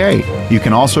 KTEK. You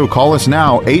can also call us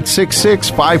now,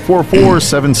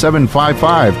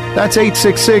 866-544-7755. That's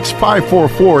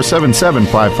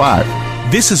 866-544-7755.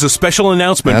 This is a special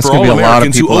announcement for all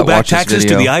Americans who owe back taxes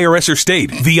to the IRS or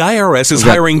state. The IRS is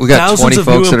hiring thousands of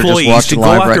new employees to go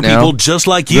after people just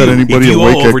like you. If you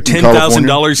owe over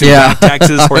 $10,000 in back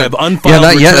taxes or have unfiled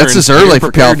returns, that's just early for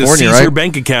California, California, to seize your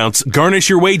bank accounts, garnish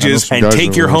your wages, and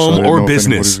take your home or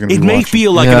business. It may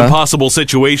feel like an impossible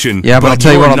situation, but I'll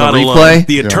tell you what, on the replay,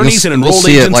 the attorneys and enrolled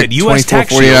agents at U.S.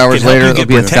 Tax Shield can help you get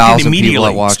protected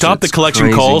immediately. Stop the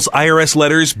collection calls, IRS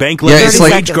letters, bank letters,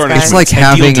 and wage garnishments,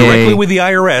 and deal directly with the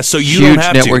IRS so you don't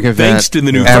have to. Thanks to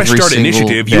the new Fresh Start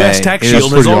initiative, U.S. Tax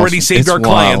Shield has already saved our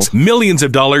clients millions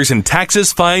of dollars in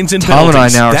taxes, fines, and penalties. Tom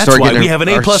and I now That's why we have an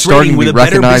A-plus rating with a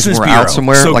Better Business Bureau. So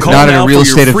call not in now a real for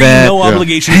estate your free, event.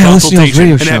 no-obligation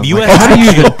consultation and have U.S.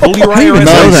 Tax Shield pull your IRS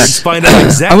records, find out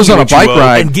exactly what you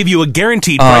owe, and give you a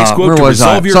guaranteed price quote to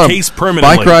resolve your case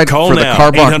permanently. Bike ride Call for the now,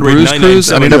 Carbach Bruise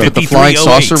Cruise. I ended up at the Flying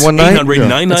Saucer one night.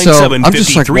 So I'm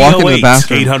just like walking in the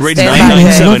bathroom. I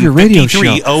love your radio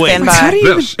show.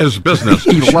 This is Business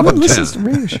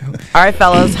 1110. All right,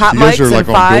 fellas. Hot mics in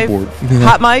 5.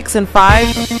 Hot mics in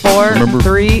 5, 4,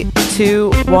 3,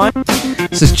 2, 1.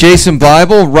 This is Jason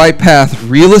Bible, Right Path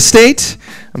Real Estate.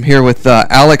 I'm here with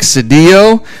Alex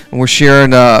Cedillo, and we're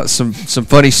sharing some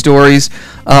funny stories.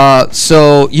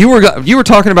 So you were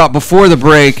talking about before the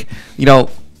break,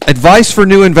 advice for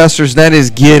new investors. That is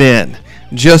get in,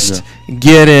 just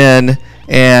get in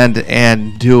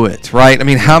and do it. Right? I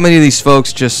mean, how many of these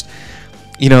folks just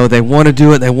they want to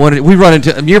do it. We run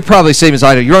into. You're probably the same as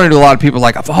I do. You run into a lot of people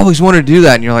like, I've always wanted to do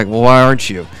that, and you're like, well, why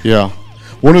aren't you? Yeah.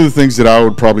 One of the things that I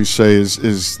would probably say is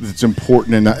it's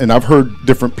important, and I've heard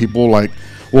different people like,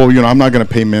 well, I'm not going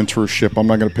to pay mentorship. I'm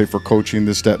not going to pay for coaching,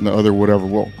 this, that, and the other, whatever.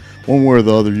 Well, one way or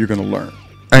the other, you're going to learn.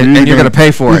 And you're going to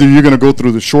pay for it. Either you're going to go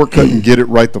through the shortcut and get it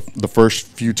right the first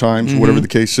few times, whatever the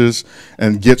case is,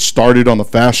 and get started on the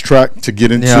fast track to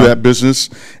get into that business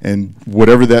and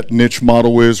whatever that niche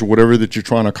model is or whatever that you're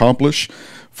trying to accomplish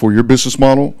for your business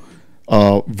model,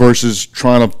 versus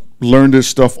trying to learn this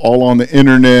stuff all on the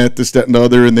internet, this, that, and the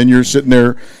other, and then you're sitting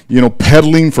there,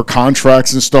 peddling for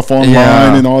contracts and stuff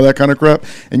online and all that kind of crap,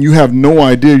 and you have no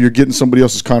idea you're getting somebody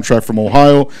else's contract from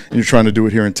Ohio, and you're trying to do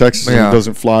it here in Texas, and it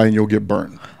doesn't fly, and you'll get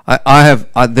burned.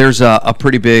 There's a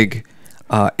pretty big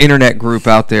internet group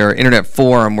out there, internet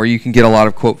forum, where you can get a lot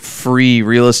of, quote, free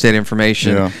real estate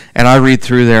information, and I read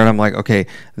through there, and I'm like, okay,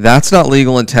 that's not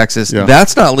legal in Texas,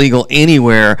 that's not legal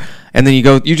anywhere. And then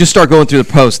you just start going through the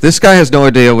posts. This guy has no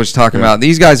idea what he's talking about.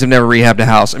 These guys have never rehabbed a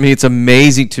house. I mean, it's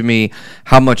amazing to me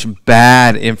how much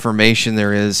bad information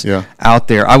there is out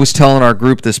there. I was telling our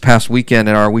group this past weekend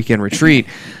at our weekend retreat,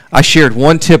 I shared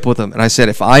one tip with them, and I said,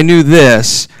 if I knew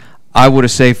this, I would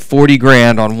have saved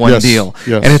 $40,000 on one deal.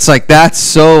 And it's like, that's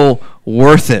so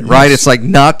worth it, right? It's like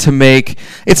not to make.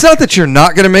 It's not that you're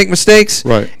not going to make mistakes,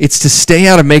 right? It's to stay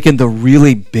out of making the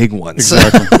really big ones.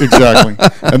 Exactly.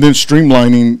 And then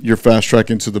streamlining your fast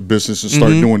track into the business and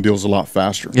start doing deals a lot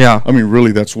faster. Yeah. I mean,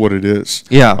 really, that's what it is.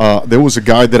 Yeah. There was a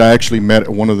guy that I actually met at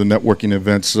one of the networking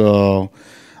events.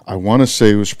 I want to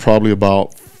say it was probably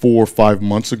about 4 or 5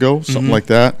 months ago, something like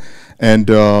that. And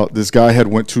this guy had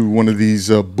went to one of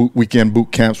these weekend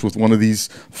boot camps with one of these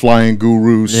flying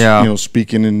gurus,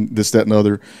 speaking and this, that, and the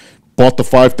other. Bought the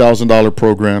 $5,000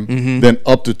 program, then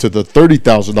upped it to the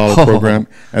 $30,000 program.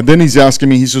 And then he's asking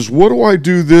me, he says, what do I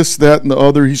do this, that, and the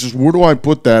other? He says, where do I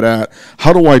put that at?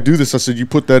 How do I do this? I said, you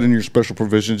put that in your special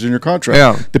provisions in your contract.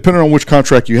 Yeah. Depending on which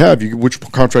contract you have, which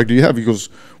contract do you have? He goes,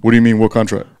 what do you mean, what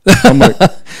contract? I'm like,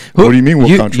 what do you mean, what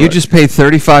contract? You just paid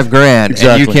 $35,000, exactly.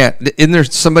 And you can't. Isn't there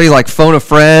somebody like phone a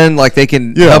friend, like they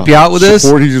can help you out with this? He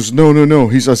goes, no.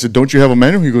 I said, don't you have a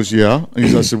manual? He goes, yeah.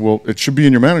 And I said, well, it should be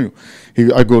in your manual.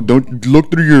 I go, don't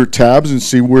look through your tabs and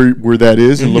see where that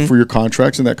is, and look for your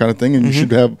contracts and that kind of thing. And you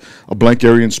should have a blank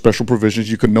area and special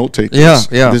provisions. You can note take this.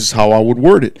 Yeah. This is how I would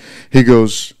word it. He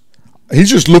goes,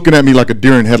 he's just looking at me like a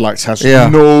deer in headlights. Has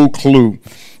no clue.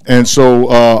 And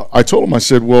so I told him, I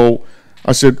said,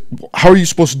 how are you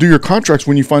supposed to do your contracts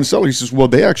when you find a seller? He says, well,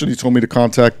 they actually told me to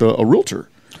contact a realtor.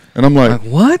 And I'm like,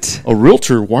 what? A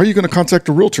realtor? Why are you going to contact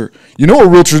a realtor? You know, a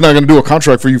realtor's not going to do a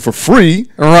contract for you for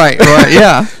free. Right,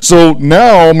 yeah. So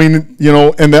now, I mean,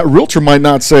 and that realtor might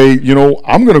not say,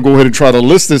 I'm going to go ahead and try to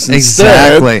list this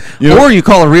instead. Exactly. Or you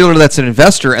call a realtor that's an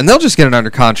investor, and they'll just get it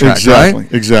under contract, right?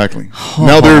 Exactly.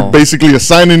 Now they're basically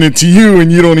assigning it to you,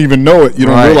 and you don't even know it. You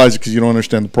don't realize it because you don't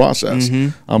understand the process.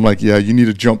 I'm like, yeah, you need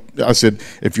to jump. I said,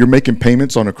 if you're making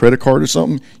payments on a credit card or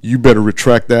something, you better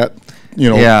retract that.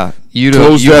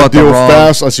 Close that deal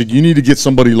fast. I said, you need to get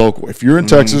somebody local. If you're in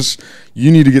Texas,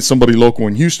 you need to get somebody local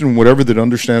in Houston, whatever, that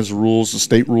understands the rules, the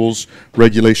state rules,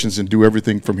 regulations, and do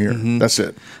everything from here. That's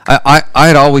it.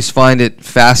 I'd always find it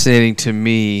fascinating to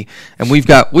me, and we've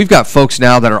got folks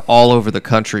now that are all over the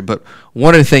country, but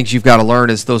one of the things you've got to learn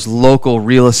is those local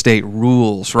real estate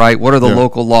rules, right? What are the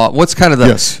local law? What's kind of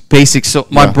the basics? So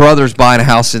my brother's buying a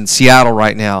house in Seattle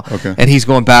right now, and he's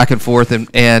going back and forth,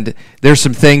 and there's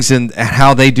some things in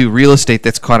how they do real estate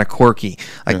that's kind of quirky.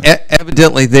 Like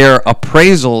evidently their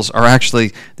appraisals are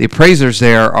actually, the appraisers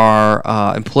there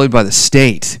are employed by the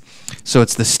state. So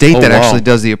it's the state that actually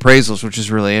does the appraisals, which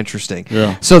is really interesting.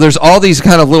 Yeah. So there's all these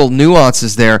kind of little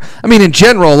nuances there. I mean, in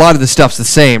general, a lot of the stuff's the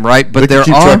same, right? But they can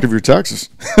keep track of your taxes.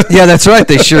 Yeah, that's right.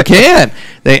 They sure can.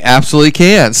 They absolutely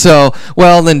can. So,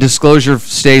 then disclosure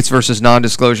states versus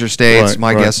non-disclosure states.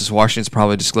 My guess is Washington's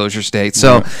probably disclosure state.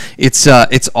 So it's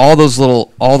all those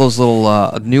little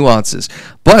nuances.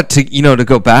 But to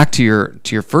go back to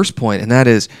your first point, and that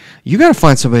is, you got to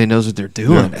find somebody who knows what they're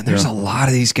doing. And there's a lot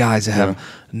of these guys that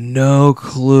have no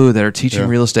clue, that are teaching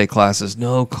real estate classes,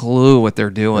 no clue what they're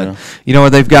doing.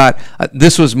 They've got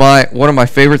this was one of my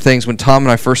favorite things when Tom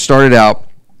and I first started out.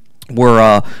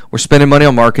 We're spending money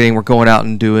on marketing. We're going out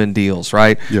and doing deals,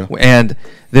 right? Yeah. And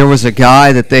there was a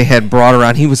guy that they had brought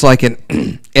around. He was like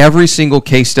in every single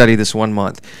case study this 1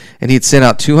 month, and he'd sent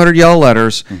out 200 yellow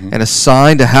letters and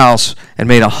assigned a house and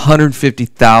made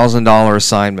 $150,000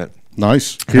 assignment.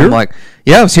 Nice. And I'm like,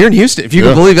 yeah, it was here in Houston. If you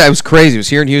can believe that, it was crazy. It was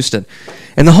here in Houston.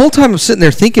 And the whole time I'm sitting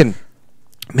there thinking,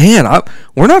 man,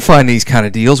 we're not finding these kind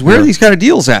of deals. Where are these kind of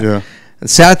deals at? Yeah. The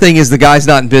sad thing is the guy's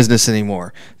not in business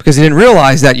anymore because he didn't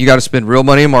realize that you got to spend real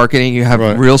money in marketing. You have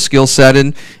real skill set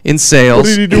in sales.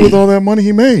 What did he do with all that money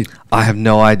he made? I have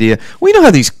no idea. We know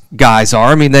how these guys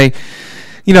are. I mean, they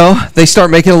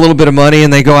start making a little bit of money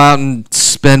and they go out and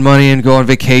spend money and go on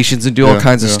vacations and do all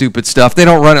kinds of stupid stuff. They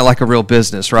don't run it like a real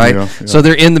business, right? Yeah. So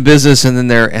they're in the business and then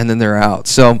they're out.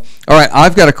 So, all right,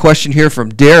 I've got a question here from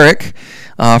Derek.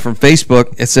 From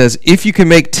Facebook. It says, if you can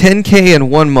make $10K in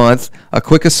 1 month, a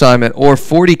quick assignment, or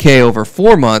 $40K over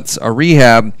 4 months, a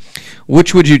rehab,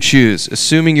 which would you choose?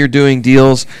 Assuming you're doing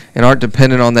deals and aren't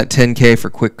dependent on that $10K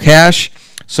for quick cash.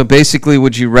 So basically,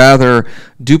 would you rather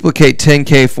duplicate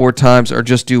 $10K 4 times or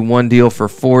just do one deal for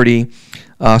 $40?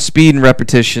 Speed and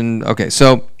repetition. Okay,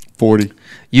 so $40.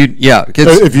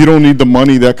 If you don't need the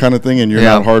money, that kind of thing, and you're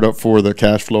not hard up for the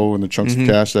cash flow and the chunks of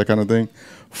cash, that kind of thing,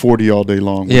 $40 all day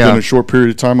long. Within a short period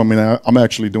of time. I mean, I'm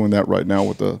actually doing that right now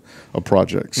with a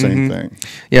project. Same thing.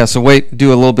 Yeah, so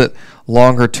do a little bit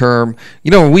longer term.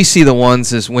 When we see the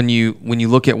ones is when you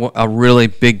look at a really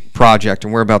big project,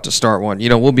 and we're about to start one,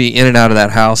 we'll be in and out of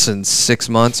that house in 6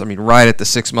 months. I mean, right at the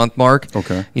 6 month mark.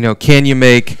 Okay. Can you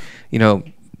make,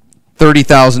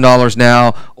 $30,000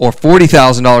 now or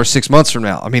 $40,000 6 months from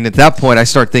now. I mean, at that point, I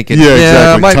start thinking,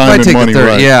 exactly. might take money, the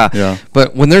 30. Right. Yeah.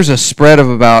 But when there's a spread of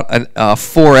about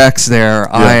 4x there,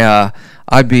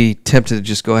 I'd be tempted to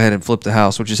just go ahead and flip the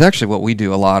house, which is actually what we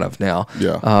do a lot of now.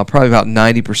 Probably about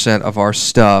 90% of our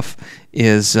stuff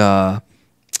is our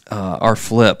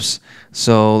flips.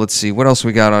 So let's see, what else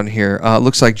we got on here?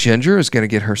 Looks like Ginger is going to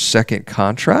get her second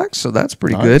contract, so that's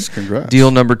pretty good. Congrats.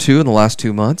 Deal number 2 in the last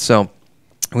 2 months. So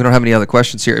we don't have any other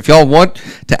questions here. If y'all want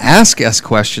to ask us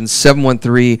questions,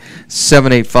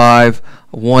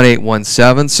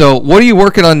 713-785-1817. So what are you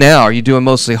working on now? Are you doing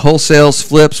mostly wholesales,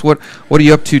 flips? What are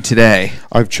you up to today?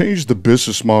 I've changed the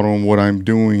business model on what I'm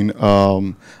doing.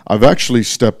 I've actually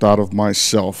stepped out of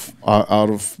myself, out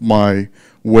of my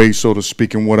way, so to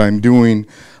speak, in what I'm doing.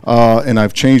 And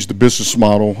I've changed the business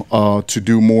model to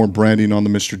do more branding on the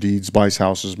Mr. Deeds Buys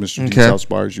Houses, Mr. Deeds House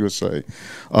Buyers USA,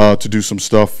 to do some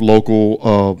stuff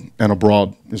local and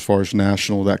abroad as far as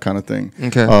national, that kind of thing.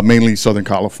 Mainly Southern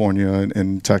California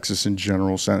and Texas in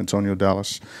general, San Antonio,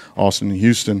 Dallas, Austin, and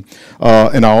Houston.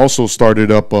 And I also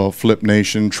started up a Flip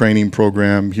Nation training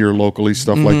program here locally,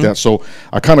 stuff like that. So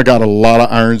I kind of got a lot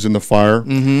of irons in the fire.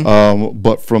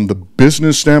 But from the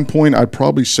business standpoint, I'd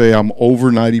probably say I'm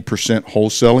over 90%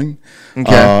 wholesaling.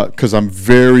 Because I'm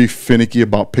very finicky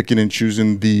about picking and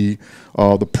choosing the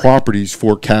properties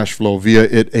for cash flow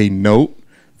via a note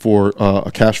for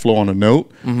a cash flow on a note,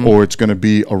 or it's going to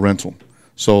be a rental.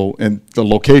 So, and the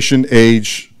location,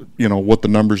 age, what the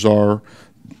numbers are,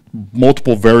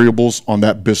 multiple variables on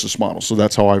that business model. So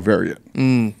that's how I vary it.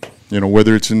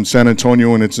 Whether it's in San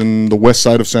Antonio and it's in the west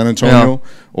side of San Antonio,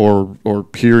 or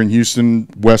here in Houston,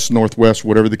 west, northwest,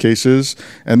 whatever the case is.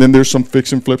 And then there's some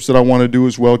fix and flips that I want to do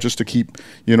as well, just to keep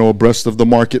abreast of the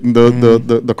market and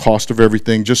the cost of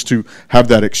everything, just to have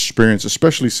that experience,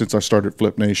 especially since I started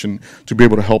Flip Nation, to be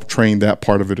able to help train that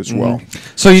part of it as well.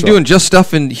 So you're doing just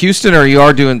stuff in Houston, or you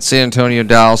are doing San Antonio,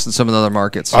 Dallas, and some of the other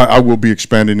markets? I will be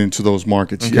expanding into those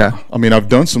markets. I mean, I've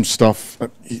done some stuff.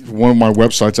 One of my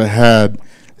websites I had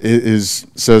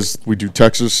says we do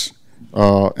Texas,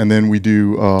 and then we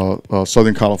do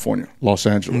Southern California, Los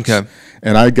Angeles.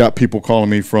 And I got people calling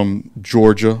me from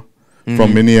Georgia,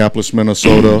 from Minneapolis,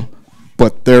 Minnesota,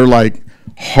 but they're like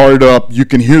hard up. You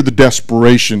can hear the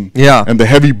desperation and the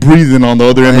heavy breathing on the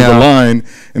other end of the line.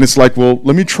 And it's like, well,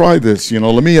 let me try this.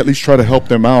 Let me at least try to help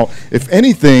them out. If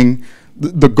anything,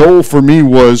 the goal for me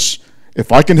was,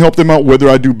 if I can help them out, whether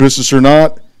I do business or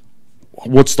not,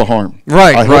 what's the harm?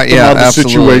 I help them out of the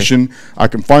situation. I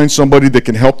can find somebody that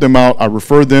can help them out. I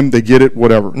refer them. They get it,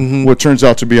 whatever. What turns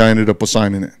out to be, I ended up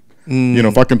assigning it.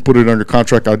 If I can put it under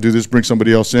contract, I do this, bring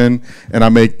somebody else in, and I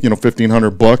make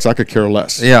 $1,500. I could care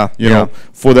less.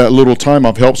 For that little time,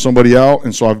 I've helped somebody out,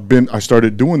 and so I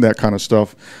started doing that kind of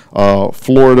stuff.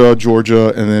 Florida,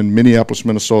 Georgia, and then Minneapolis,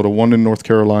 Minnesota. One in North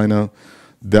Carolina.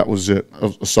 That was it,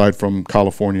 aside from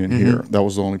California and here. That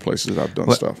was the only places I've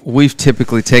done stuff. We've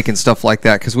typically taken stuff like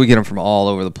that because we get them from all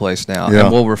over the place now.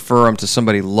 And we'll refer them to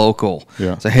somebody local.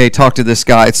 Say, hey, talk to this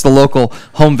guy. It's the local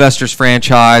Home Investors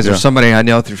franchise or somebody I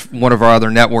know through one of our other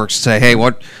networks. Say, hey,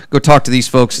 go talk to these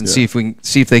folks and see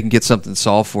if they can get something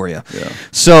solved for you.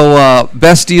 So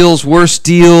best deals, worst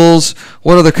deals,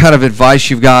 what other kind of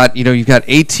advice you've got? You've got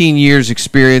 18 years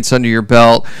experience under your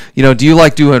belt. Do you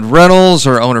like doing rentals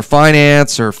or owner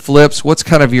finance or flips? What's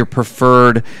kind of your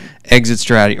preferred exit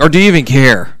strategy, or do you even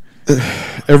care?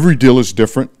 Every deal is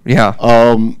different.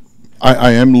 I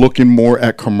am looking more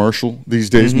at commercial these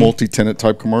days, multi-tenant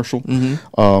type commercial.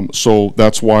 So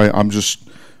that's why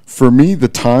for me, the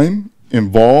time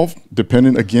involved,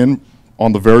 depending again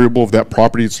on the variable of that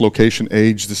property, its location,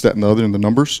 age, this, that, and the other, and the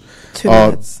numbers,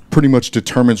 pretty much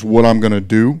determines what I'm going to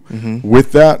do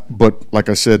with that. But like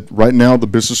I said, right now the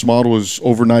business model is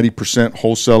over 90%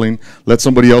 wholesaling. Let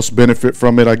somebody else benefit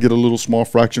from it. I get a little small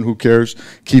fraction. Who cares?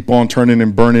 Keep on turning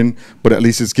and burning. But at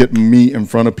least it's getting me in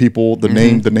front of people. The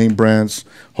name brands.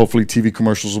 Hopefully TV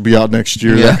commercials will be out next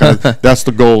year. That's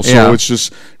the goal. So it's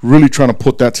just really trying to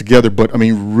put that together. But I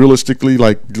mean, realistically,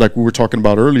 like we were talking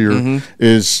about earlier,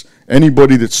 is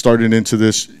anybody that's started into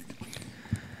this,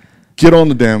 get on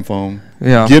the damn phone,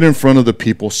 get in front of the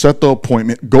people, set the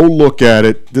appointment, go look at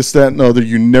it, this, that, and the other.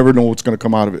 You never know what's going to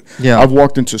come out of it. I've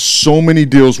walked into so many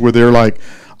deals where they're like,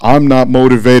 I'm not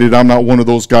motivated, I'm not one of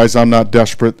those guys, I'm not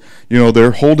desperate.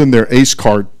 They're holding their ace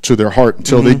card to their heart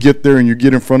until they get there and you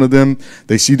get in front of them.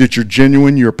 They see that you're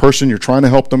genuine, you're a person, you're trying to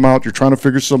help them out, you're trying to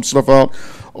figure some stuff out.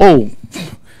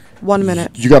 1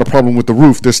 minute. You got a problem with the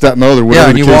roof, this, that, and the other. Whatever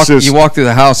and the case is, you walk through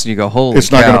the house and you go, holy it's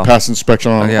cow. not going to pass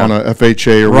inspection on a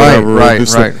FHA or whatever. Right.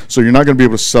 So you're not going to be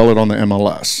able to sell it on the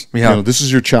MLS. Yeah. This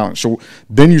is your challenge. So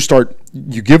then you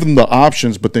give them the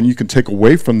options, but then you can take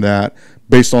away from that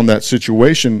based on that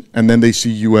situation, and then they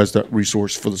see you as that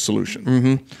resource for the solution.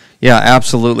 Mm-hmm. Yeah,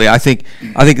 absolutely. I think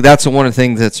that's one of the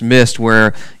things that's missed,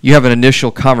 where you have an initial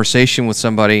conversation with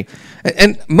somebody,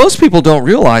 and most people don't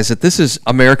realize that this is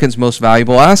Americans' most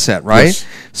valuable asset, right? Yes.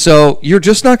 So you're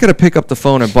just not going to pick up the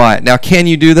phone and buy it. Now, can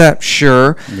you do that?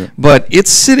 Sure. Yeah. But it's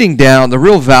sitting down. The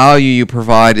real value you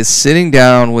provide is sitting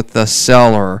down with the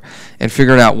seller and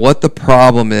figuring out what the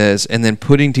problem is, and then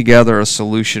putting together a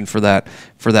solution for that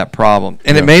problem.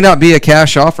 And it may not be a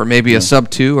cash offer, maybe a sub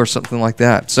 2 or something like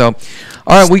that. So,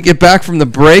 all right, we get back from the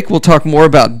break. We'll talk more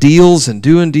about deals and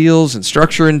doing deals and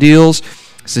structuring deals.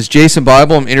 This is Jason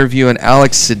Bible. I'm interviewing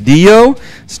Alex Cedillo.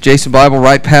 It's Jason Bible,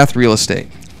 Right Path Real Estate.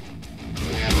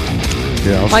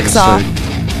 Yeah, I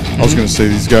was going to say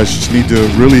these guys just need to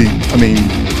really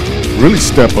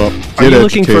step up. Are you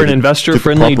looking for an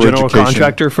investor-friendly general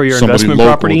contractor for your investment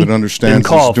property? Then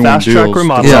call Fast Track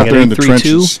Remodeling at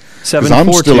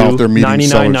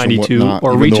 832-742-9992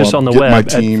 or reach us on the web at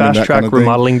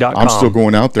fasttrackremodeling.com. I'm still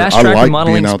going out there. Fast Track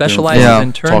Remodeling specializes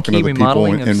in turnkey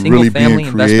remodeling of single-family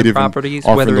investment properties,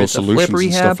 whether it's a flip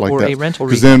rehab or a rental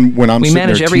rehab. We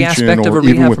manage every aspect of a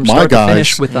rehab from start to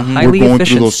finish with a highly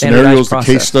efficient, standardized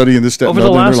process. Over the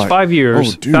last 5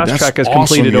 years, Fast Track has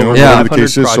completed over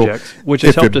 500 projects, which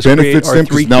has helped us create our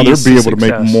 3 now keys they'll be to able to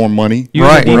make success. more money. Use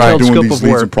a detailed scope of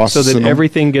work so that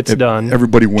everything gets done.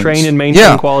 Everybody wins. Train and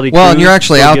maintain quality well, crews and you're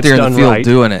actually so out there in the field right,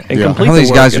 doing it. And How many of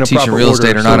these guys are teaching real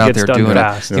estate are not out there doing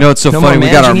it? You know, it's so funny.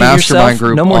 We got our mastermind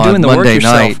group on Monday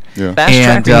night. Fast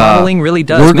Track Remodeling really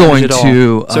does we're manage going it all.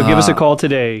 to. So give us a call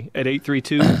today at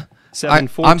 832. I'm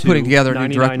putting together a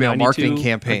new direct mail marketing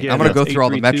campaign. Again, I'm going to go through all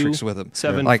the metrics with them.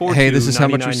 Like, hey, this is how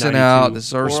much we sent out. This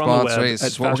is our response rate. This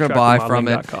is what we're going to buy from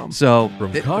it. So for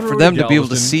them to be able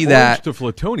to see that,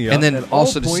 and then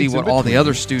also to see what all the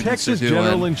other students are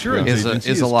doing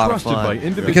is a lot of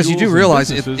fun. Because you do realize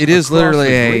it is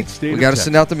literally we got to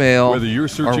send out the mail or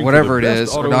whatever it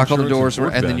is, or knock on the doors,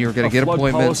 and then you're going to get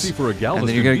appointments, and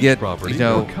then you're going to get offers,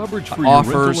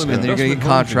 and then you're going to get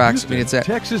contracts. I mean, it's that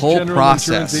whole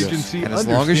process. And as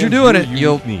long as you're doing it,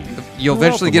 you'll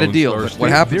eventually get a deal. But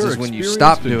what happens is when you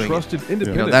stop doing it,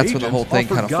 that's when the whole thing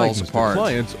kind of falls apart.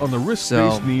 Clients on the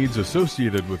risk-based needs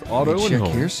associated with auto and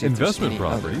home, investment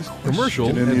properties, commercial,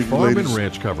 and farm and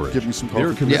ranch coverage.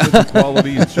 Their commitment to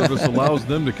quality and service allows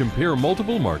them to compare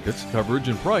multiple markets, coverage,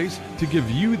 and price to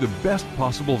give you the best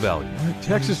possible value.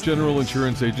 Texas General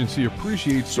Insurance Agency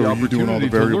appreciates the opportunity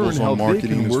to learn how they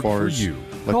can work for you.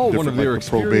 Call one of their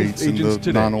experienced agents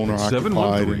today at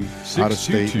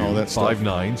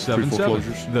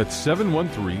 713-622-5977. That's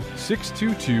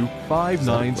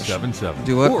 713-622-5977.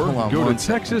 Do it. Or go to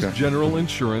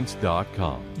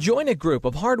TexasGeneralInsurance.com. Join a group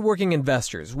of hardworking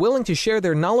investors willing to share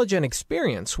their knowledge and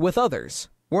experience with others.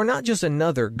 We're not just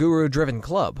another guru-driven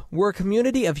club. We're a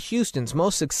community of Houston's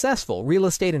most successful real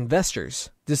estate investors.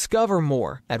 Discover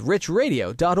more at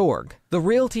richradio.org. The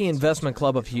Realty Investment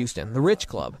Club of Houston, the Rich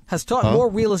Club, has taught more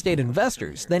real estate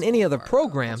investors than any other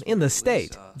program in the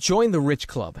state. Join the Rich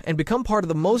Club and become part of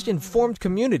the most informed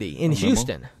community in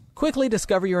Houston. Quickly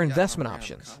discover your investment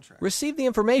options. Receive the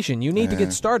information you need to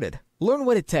get started. Learn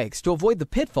what it takes to avoid the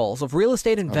pitfalls of real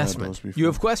estate investment. You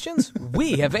have questions?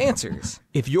 We have answers.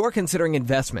 If you're considering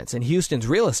investments in Houston's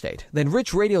real estate, then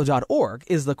richradio.org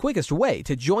is the quickest way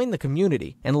to join the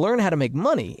community and learn how to make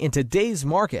money in today's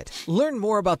market. Learn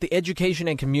more about the education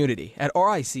and community at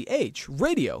richradio.org.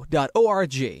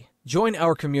 Join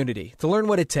our community to learn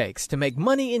what it takes to make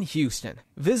money in Houston.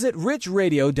 Visit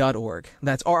richradio.org.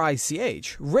 That's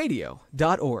RICH All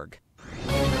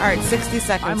right, 60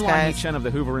 seconds, I'm guys. Chen of the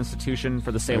Hoover Institution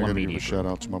for the Salem Media Group. Shout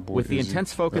out to my boy With the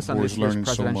intense focus on this year's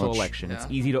presidential election, it's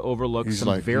easy to overlook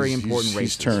some very important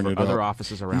races for other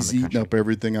offices around the country. He's eating up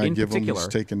everything I give him. He's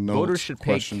taking notes, voters should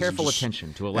pay careful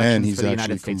attention to elections for the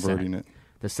United States Senate.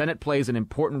 The Senate plays an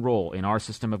important role in our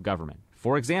system of government.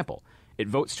 For example, it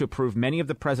votes to approve many of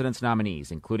the president's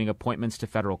nominees, including appointments to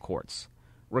federal courts.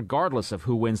 Regardless of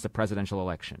who wins the presidential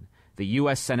election, the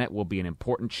U.S. Senate will be an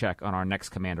important check on our next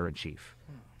commander-in-chief.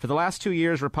 For the last 2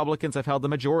 years, Republicans have held the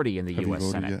majority in the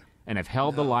U.S. Senate and have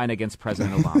held the line against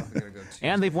President Obama.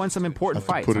 And they've won some important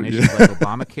fights on issues like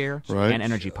Obamacare and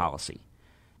energy policy.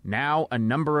 Now, a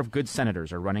number of good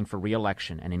senators are running for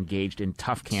re-election and engaged in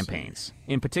tough campaigns.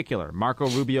 In particular, Marco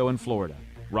Rubio in Florida,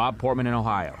 Rob Portman in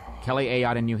Ohio, Kelly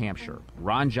Ayotte in New Hampshire,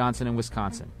 Ron Johnson in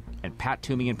Wisconsin, and Pat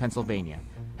Toomey in Pennsylvania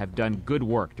have done good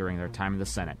work during their time in the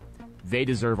Senate. They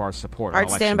deserve our support. All right,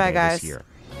 stand by, guys. This year.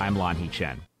 I'm Lan Hee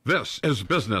Chen. This is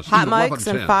Business. Hot mics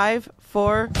in 5,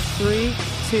 4, 3,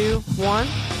 2, 1.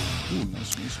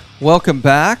 Welcome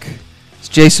back. It's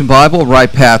Jason Bible,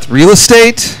 Right Path Real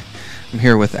Estate. I'm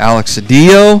here with Alex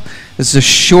Cedillo. This is a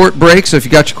short break, so if you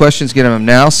got your questions, get them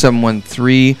now.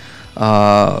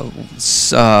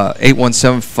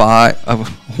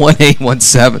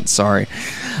 713-1817. Sorry.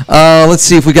 Let's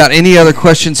see if we got any other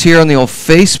questions here on the old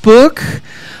Facebook.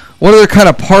 What other kind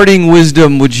of parting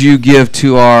wisdom would you give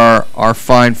to our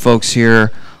fine folks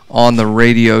here on the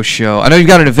radio show? I know you've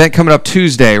got an event coming up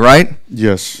Tuesday, right?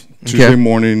 Yes, Tuesday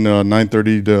morning,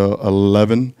 9:30 to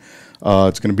 11.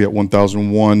 It's going to be at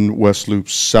 1001 West Loop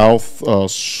South,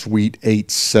 Suite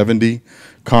 870,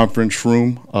 conference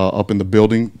room up in the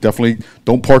building. Definitely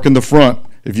don't park in the front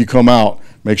if you come out.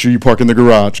 Make sure you park in the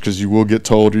garage because you will get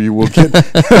told or you will get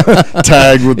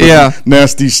tagged with the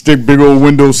nasty big old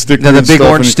window sticker. The big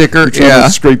orange sticker. To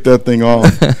scrape that thing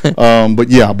off.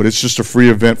 But it's just a free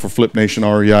event for Flip Nation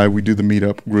REI. We do the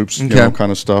meetup groups, you know,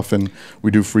 kind of stuff, and we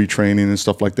do free training and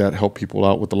stuff like that. Help people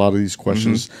out with a lot of these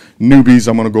questions. Newbies,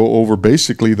 I'm going to go over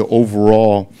basically the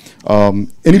overall.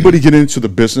 Anybody get into the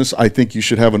business, I think you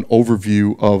should have an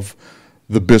overview of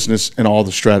the business and all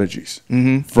the strategies,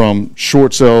 from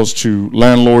short sales to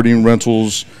landlording,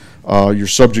 rentals, your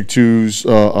subject twos,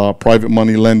 private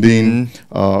money lending,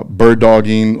 bird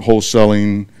dogging,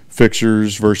 wholesaling,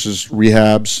 fixtures versus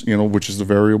rehabs, you know, which is the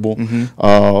variable,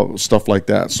 stuff like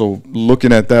that. So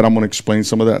looking at that, I'm going to explain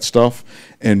some of that stuff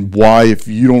and why, if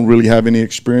you don't really have any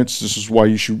experience, this is why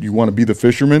you want to be the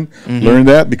fisherman. Learn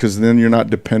that, because then you're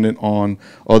not dependent on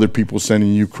other people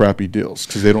sending you crappy deals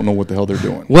because they don't know what the hell they're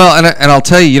doing. Well, and I'll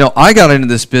tell you, you know, I got into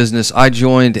this business. I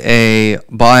joined a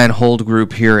buy and hold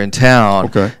group here in town.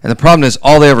 Okay. And the problem is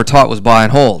all they ever taught was buy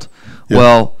and hold. Yeah.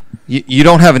 Well, you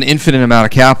don't have an infinite amount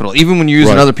of capital. Even when you're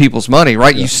using other people's money,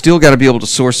 right? Yeah. You still got to be able to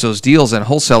source those deals, and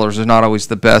wholesalers are not always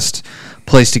the best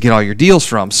place to get all your deals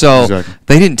from. So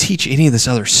they didn't teach any of this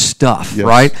other stuff,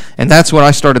 right? And that's when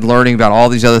I started learning about all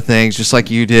these other things, just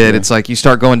like you did. It's like you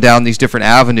start going down these different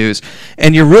avenues,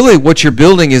 and what you're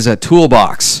building is a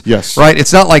toolbox. Yes. Right?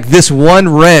 It's not like this one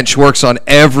wrench works on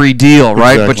every deal,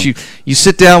 right? But you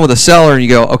sit down with a seller and you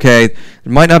go, okay,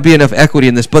 there might not be enough equity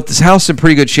in this, but this house is in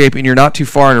pretty good shape and you're not too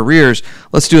far in arrears.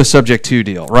 Let's do a subject to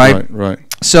deal, right? Right.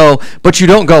 So, but you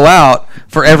don't go out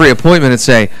for every appointment and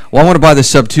say, well, I want to buy this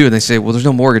sub 2, and they say, well, there's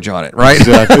no mortgage on it, right?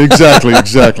 Exactly.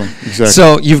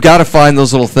 So you've got to find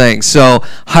those little things. So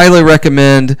highly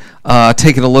recommend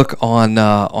taking a look on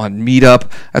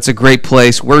Meetup. That's a great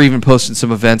place. We're even posting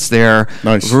some events there.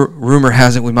 Nice. Rumor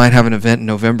has it we might have an event in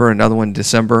November, another one in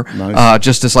December,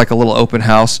 just as like a little open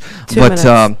house. 2 minutes.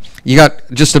 You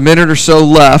got just a minute or so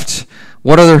left.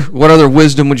 What other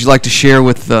wisdom would you like to share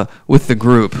with the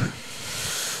group?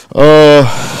 I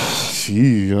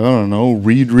don't know.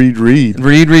 Read.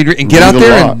 And get out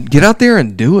there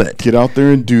and do it. Get out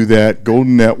there and do that. Go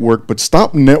network, but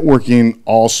stop networking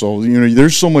also. You know,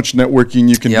 there's so much networking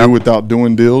you can do without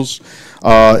doing deals.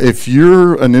 If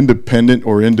you're an independent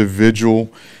or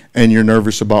individual and you're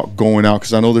nervous about going out,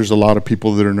 because I know there's a lot of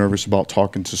people that are nervous about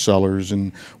talking to sellers,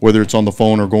 and whether it's on the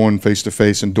phone or going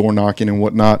face-to-face and door knocking and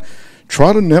whatnot,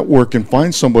 try to network and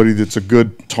find somebody that's a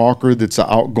good talker, that's an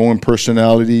outgoing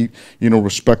personality, you know,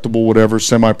 respectable, whatever,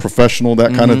 semi-professional,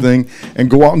 that kind of thing, and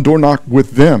go out and door knock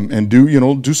with them and do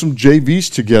some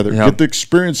JVs together. Get the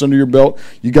experience under your belt.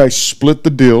 You guys split the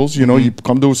deals. You know, you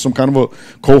come to some kind of a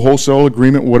co-wholesale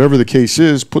agreement, whatever the case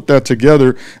is. Put that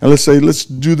together, and let's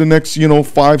do the next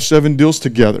 5-7 deals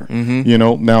together. You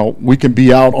know, now we can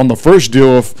be out on the first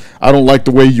deal if I don't like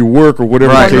the way you work or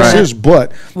whatever the case is.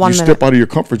 But step out of your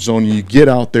comfart zone. You get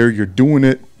out there, you're doing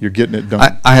it, you're getting it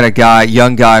done. I had a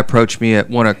young guy approach me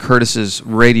at one of Curtis's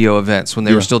radio events when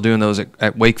they were still doing those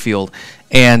at Wakefield,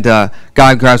 and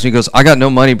guy grabs me and goes, I got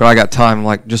no money, but I got time. I'm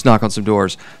like, just knock on some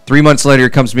doors. 3 months later, he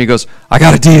comes to me and goes, I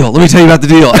got a deal. Let me tell you about the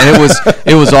deal. And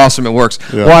it was awesome. It works.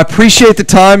 Well, I appreciate the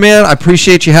time, man. I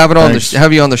appreciate you having you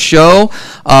on the show.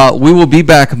 We will be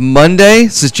back Monday.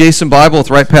 This is Jason Bible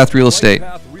with Right Path Real Estate.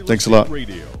 Thanks a lot.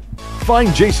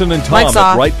 Find Jason and Tom at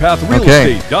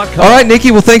rightpathrealestate.com. All right, Nikki.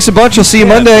 Well, thanks a bunch. We'll see you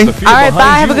Monday. All right,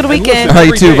 bye. Have a good weekend. All right,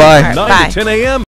 you too. Bye. 9 to 10 a.m.